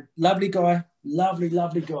 So, and lovely guy, lovely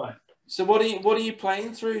guy. So what are you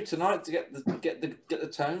playing through tonight to get the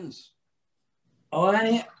tones?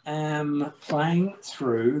 I am playing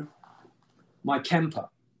through my Kemper.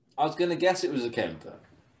 I was going to guess it was a Kemper,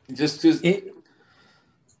 just because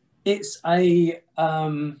it's my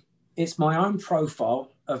own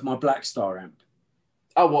profile of my Blackstar amp.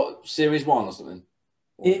 Oh, what, Series 1 or something?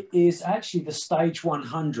 It is actually the Stage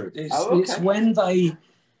 100. It's when they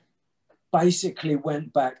basically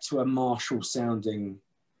went back to a Marshall sounding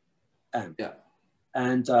amp. Yeah.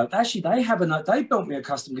 And actually, they built me a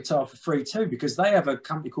custom guitar for free too, because they have a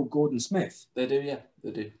company called Gordon Smith. They do, yeah,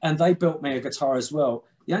 they do. And they built me a guitar as well.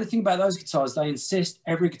 The only thing about those guitars, they insist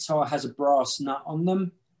every guitar has a brass nut on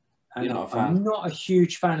them. And I'm not a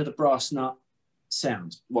huge fan of the brass nut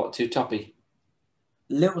sound. What, too toppy?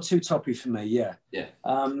 Little too toppy for me, yeah. Yeah.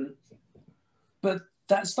 But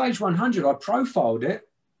that Stage 100, I profiled it.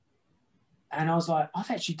 And I was like,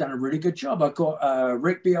 I've actually done a really good job. I got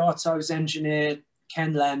Rick Beato's engineer,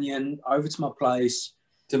 Ken Lanyon, over to my place.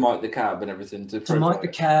 To mic the cab and everything. To mic the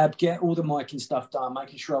cab, get all the miking stuff done,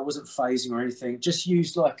 making sure I wasn't phasing or anything. Just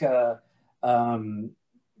used like a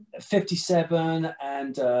 57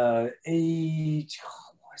 and what is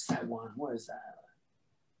that one? What is that?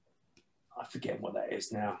 I forget what that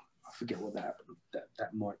is now. I forget what that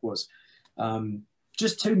mic was.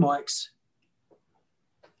 Just two mics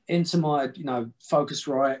into my,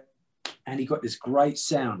 Focusrite, and he got this great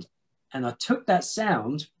sound. And I took that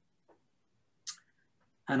sound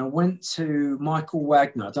and I went to Michael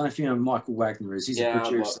Wagner. I don't know if you know who Michael Wagner is. He's a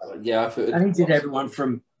producer. I've heard. And he did everyone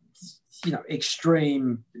from,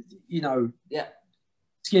 Extreme,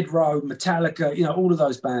 Skid Row, Metallica, all of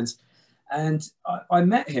those bands. And I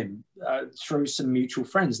met him through some mutual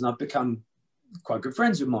friends, and I've become quite good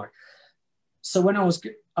friends with Mike. So when I was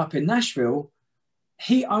up in Nashville,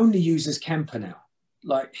 he only uses Kemper now.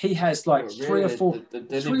 Like he has three or four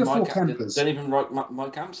Kempers. Don't even write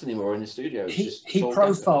mic amps anymore in the studio. He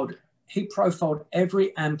profiled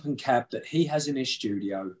every amp and cab that he has in his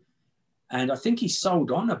studio, and I think he sold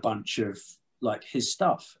on a bunch of his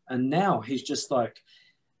stuff. And now he's just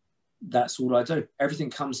that's all I do. Everything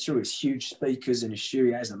comes through. It's huge speakers in a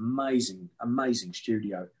studio. It's amazing, amazing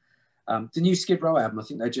studio. The new Skid Row album, I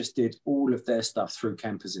think they just did all of their stuff through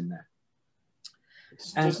Kempers in there. It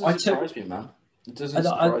doesn't surprise me, man. It doesn't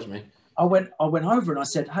surprise me. I went over and I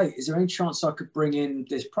said, hey, is there any chance I could bring in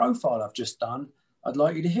this profile I've just done? I'd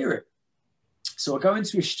like you to hear it. So I go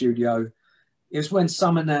into his studio. It was when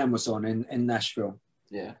Summer Nam was on in Nashville.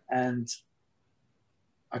 Yeah. And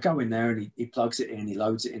I go in there and he plugs it in, he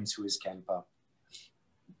loads it into his Kemper,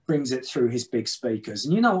 brings it through his big speakers.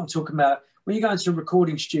 And you know what I'm talking about? When you go into a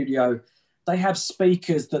recording studio, they have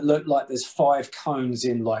speakers that look like there's 5 cones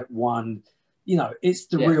in like one. You know, it's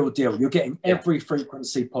the real deal. You're getting every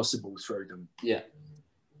frequency possible through them. Yeah.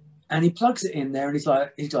 And he plugs it in there and he's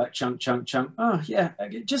like, chunk, chunk, chunk. Oh, yeah,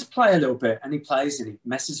 just play a little bit. And he plays and he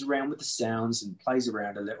messes around with the sounds and plays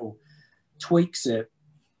around a little, tweaks it.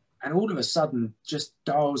 And all of a sudden just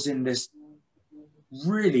dials in this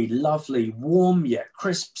really lovely, warm yet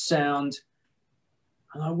crisp sound.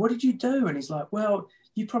 I'm like, what did you do? And he's like, well,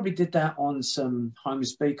 you probably did that on some home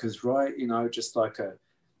speakers, right? You know, just like a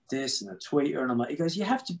this and a tweeter. And I'm like, he goes, you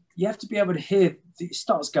have to be able to hear. It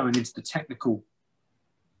starts going into the technical,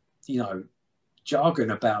 you know,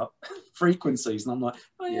 jargon about frequencies. And I'm like,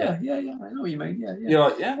 oh yeah, I know what you mean. Yeah. You're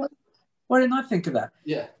like, yeah. Why didn't I think of that?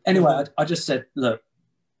 Yeah. Anyway, I just said, look,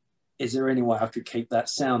 is there any way I could keep that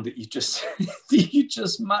sound that you just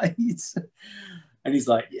made? And he's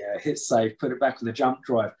like, yeah, hit save, put it back on the jump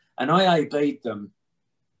drive. And I A/B'd them.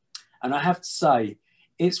 And I have to say,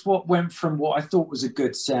 it's what went from what I thought was a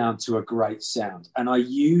good sound to a great sound. And I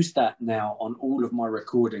use that now on all of my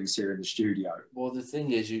recordings here in the studio. Well, the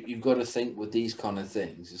thing is, you've got to think with these kind of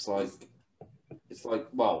things. It's like,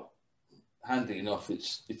 well, handy enough,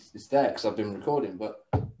 it's there because I've been recording, but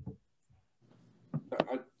I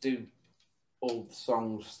do all the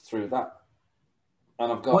songs through that.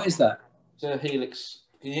 And I've got... What is that? It's a Helix.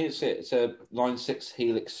 Can you see it? It's a Line 6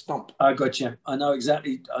 Helix Stomp. I got you. I know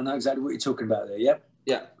exactly what you're talking about there. Yep.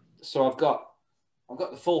 Yeah. So I've got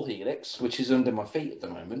the full Helix, which is under my feet at the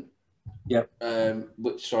moment. Yep.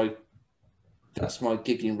 That's my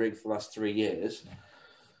gigging rig for the last 3 years.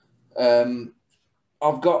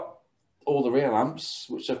 I've got all the real amps,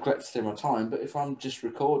 which I've collected through my time. But if I'm just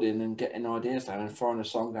recording and getting ideas down and throwing a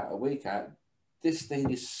song out a week out, this thing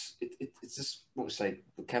is, it's just, what we say,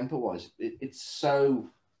 the Kemper-wise, it's so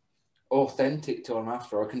authentic to what I'm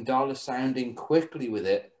after. I can dial the sound in quickly with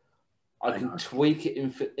it. I can tweak it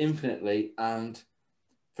infinitely. And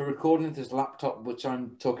for recording this laptop, which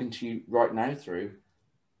I'm talking to you right now through,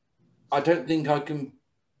 I don't think I can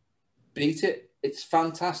beat it. It's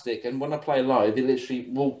fantastic. And when I play live, it literally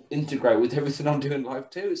will integrate with everything I'm doing live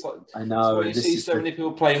too. It's like, I know. You see so many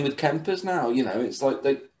people playing with Kempers now, you know, it's like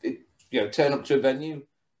turn up to a venue,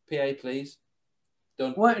 PA please,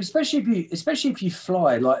 done. Well, especially if you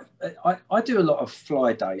fly, like I do a lot of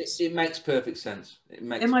fly dates. It makes perfect sense. It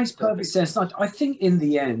makes perfect sense. I think in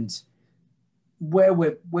the end, where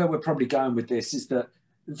we're probably going with this is that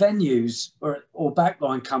venues or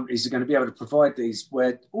backline companies are going to be able to provide these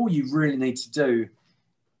where all you really need to do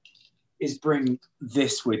is bring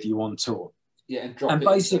this with you on tour. Yeah, and drop and it.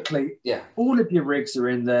 Basically, all of your rigs are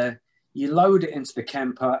in there. You load it into the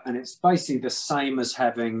Kemper, and it's basically the same as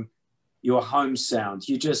having your home sound.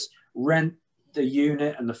 You just rent the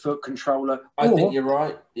unit and the foot controller. I think you're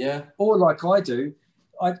right. Yeah. Or like I do,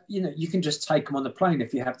 you can just take them on the plane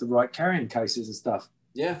if you have the right carrying cases and stuff.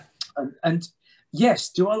 Yeah. And yes,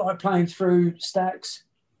 do I like playing through stacks?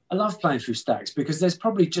 I love playing through stacks because there's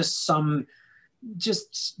probably just some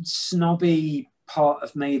snobby part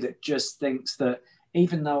of me that just thinks that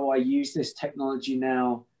even though I use this technology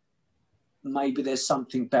now, maybe there's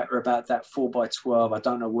something better about that 4x12. I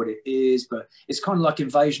don't know what it is, but it's kind of like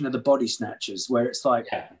Invasion of the Body Snatchers, where it's like,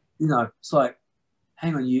 it's like,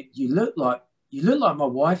 hang on, you look like my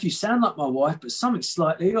wife, you sound like my wife, but something's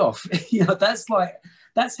slightly off.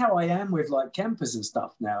 That's how I am with like Kempers and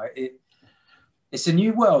stuff now. It's a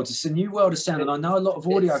new world. It's a new world of sound. And I know a lot of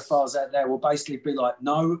audiophiles out there will basically be like,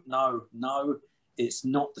 no, it's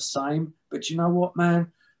not the same. But you know what,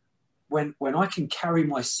 man? When I can carry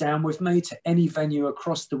my sound with me to any venue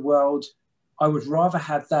across the world, I would rather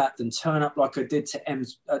have that than turn up like I did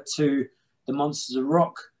to the Monsters of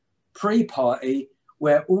Rock pre-party,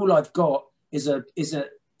 where all I've got is a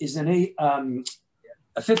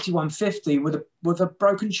 5150 with a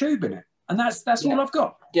broken tube in it, and that's all I've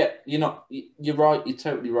got. Yeah, you're right. You're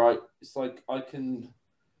totally right. It's like I can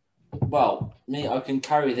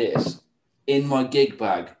carry this in my gig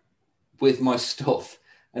bag with my stuff.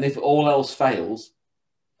 And if all else fails,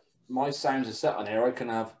 my sounds are set on here. I can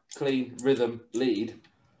have clean rhythm lead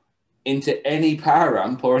into any power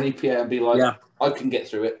amp or any PA and be like, I can get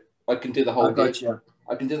through it. I can do the whole gig.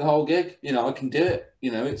 I can do the whole gig. You know, I can do it.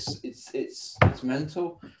 You know, it's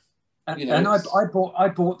mental. You know, and I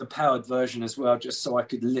bought the powered version as well, just so I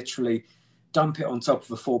could literally dump it on top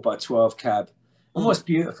of a 4x12 cab. And what's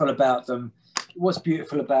beautiful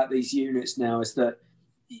about these units now is that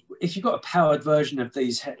if you've got a powered version of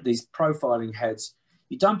these profiling heads,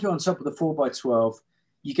 you dump it on top of the 4x12,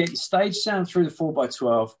 you get your stage sound through the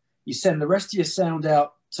 4x12, you send the rest of your sound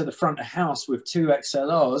out to the front of house with 2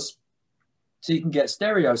 XLRs, so you can get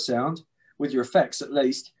stereo sound with your effects at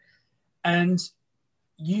least, and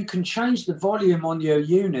you can change the volume on your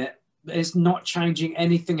unit. It's not changing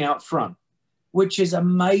anything out front, which is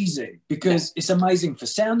amazing, because it's amazing for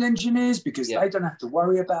sound engineers, because they don't have to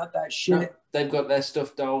worry about that shit. No, they've got their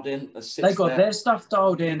stuff dialed in. They've got their stuff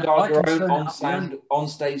dialed in. Dial your own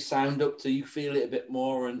on-stage sound up so you feel it a bit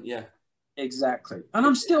more, and exactly. And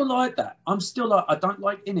I'm still like that. I don't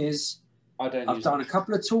like in-ears. I've done a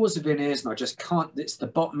couple of tours of in-ears, and I just can't. It's the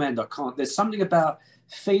bottom end. I can't. There's something about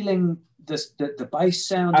feeling the bass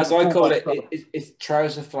sound. As I call it, it's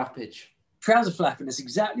trouser flappage. Trouser flapping is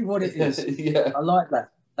exactly what it is. I like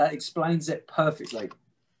that. That explains it perfectly.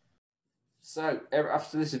 So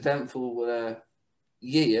after this eventful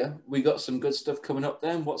year, we got some good stuff coming up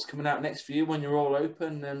then. What's coming out next for you when you're all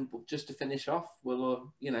open? And just to finish off,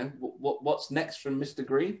 we'll, what's next from Mr.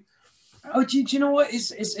 Green? Oh, do you know what?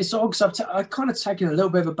 It's odd, because I've kind of taken a little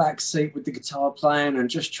bit of a back seat with the guitar playing and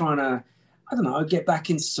just trying to, I don't know, get back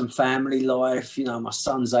into some family life. You know, my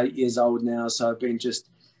son's 8 years old now, so I've been just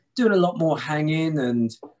doing a lot more hanging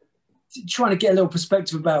and trying to get a little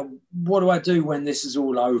perspective about what do I do when this is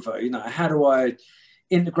all over? You know, how do I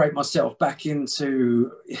integrate myself back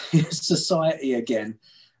into society again?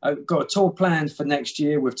 I've got a tour planned for next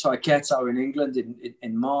year with Tyketto in England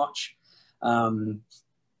in March. I'm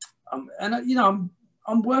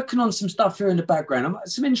working on some stuff here in the background.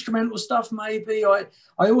 Some instrumental stuff, maybe. I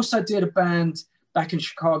also did a band back in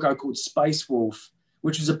Chicago called Space Wolf,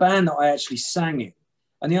 which was a band that I actually sang in.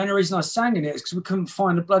 And the only reason I sang in it is because we couldn't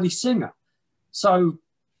find a bloody singer. So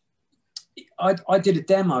I did a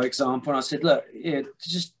demo example, and I said, look,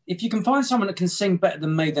 just if you can find someone that can sing better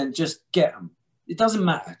than me, then just get them. It doesn't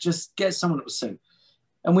matter. Just get someone that will sing.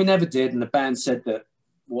 And we never did. And the band said that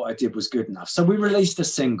what I did was good enough. So we released a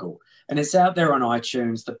single, and it's out there on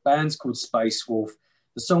iTunes. The band's called Space Wolf.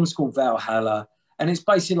 The song's called Valhalla. And it's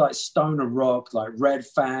basically like stoner rock, like Red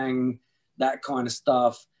Fang, that kind of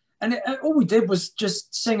stuff. And all we did was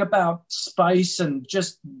just sing about space and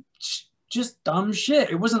just dumb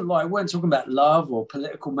shit. It wasn't like, we weren't talking about love or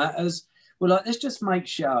political matters. We're like, let's just make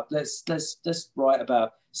shit up. Let's write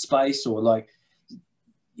about space, or like,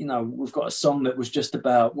 you know, we've got a song that was just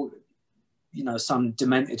about, you know, some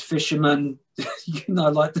demented fisherman, you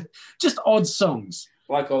know, like just odd songs.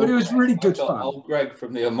 But it was really good fun. Old Greg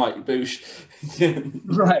from the Almighty Boosh.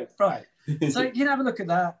 Right. So you can have a look at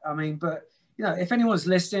that. I mean, but, you know, if anyone's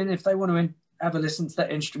listening, if they want to have a listen to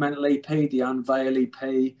that instrumental EP, the Unveil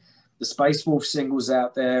EP, the Space Wolf singles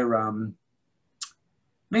out there.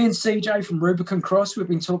 Me and CJ from Rubicon Cross, we've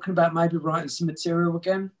been talking about maybe writing some material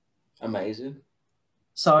again. Amazing.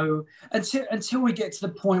 So until we get to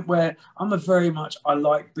the point where I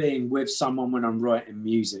like being with someone when I'm writing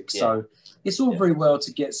music. Yeah. So it's all very well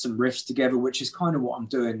to get some riffs together, which is kind of what I'm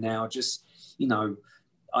doing now. Just, you know,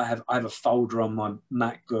 I have a folder on my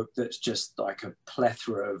MacBook that's just like a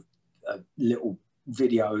plethora of little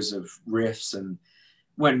videos of riffs, and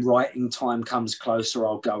when writing time comes closer,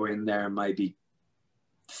 I'll go in there and maybe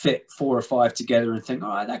fit 4 or 5 together and think, all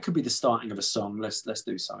right, that could be the starting of a song. Let's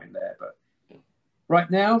do something there. But right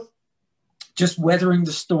now, just weathering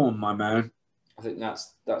the storm, my man. I think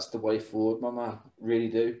that's the way forward, my man. Really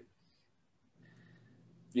do.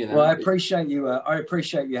 You know, well, I appreciate you. I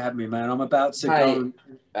appreciate you having me, man. I'm about to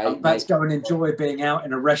go and enjoy being out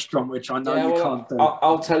in a restaurant, which I know you can't do.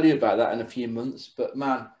 I'll tell you about that in a few months. But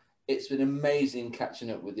man, it's been amazing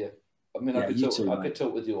catching up with you. I mean, I could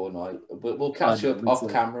talk with you all night, but we'll catch up off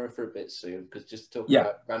camera for a bit soon, because just talk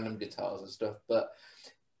about random guitars and stuff. But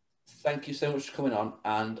thank you so much for coming on.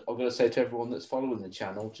 And I've got to say to everyone that's following the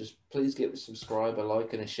channel, just please give a subscribe, a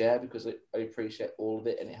like, and a share, because I appreciate all of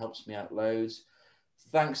it, and it helps me out loads.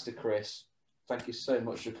 Thanks to Chris. Thank you so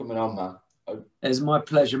much for coming on, man. It was my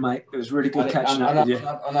pleasure, mate. It was really good catching up with you.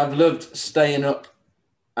 And I've loved staying up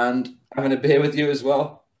and having a beer with you as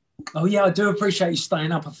well. Oh, yeah, I do appreciate you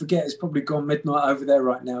staying up. I forget it's probably gone midnight over there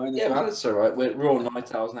right now, isn't it? Yeah, man, that's all right. We're all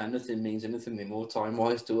night owls now. Nothing means anything anymore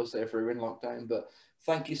time-wise to us if we're in lockdown. But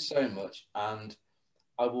thank you so much, and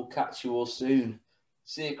I will catch you all soon.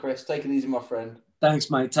 See you, Chris. Take it easy, my friend. Thanks,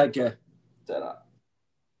 mate. Take care. Ta-da.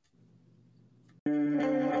 You've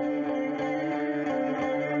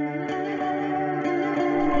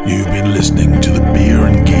been listening to the Beer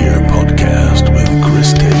and Gear podcast with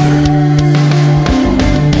Chris Taylor.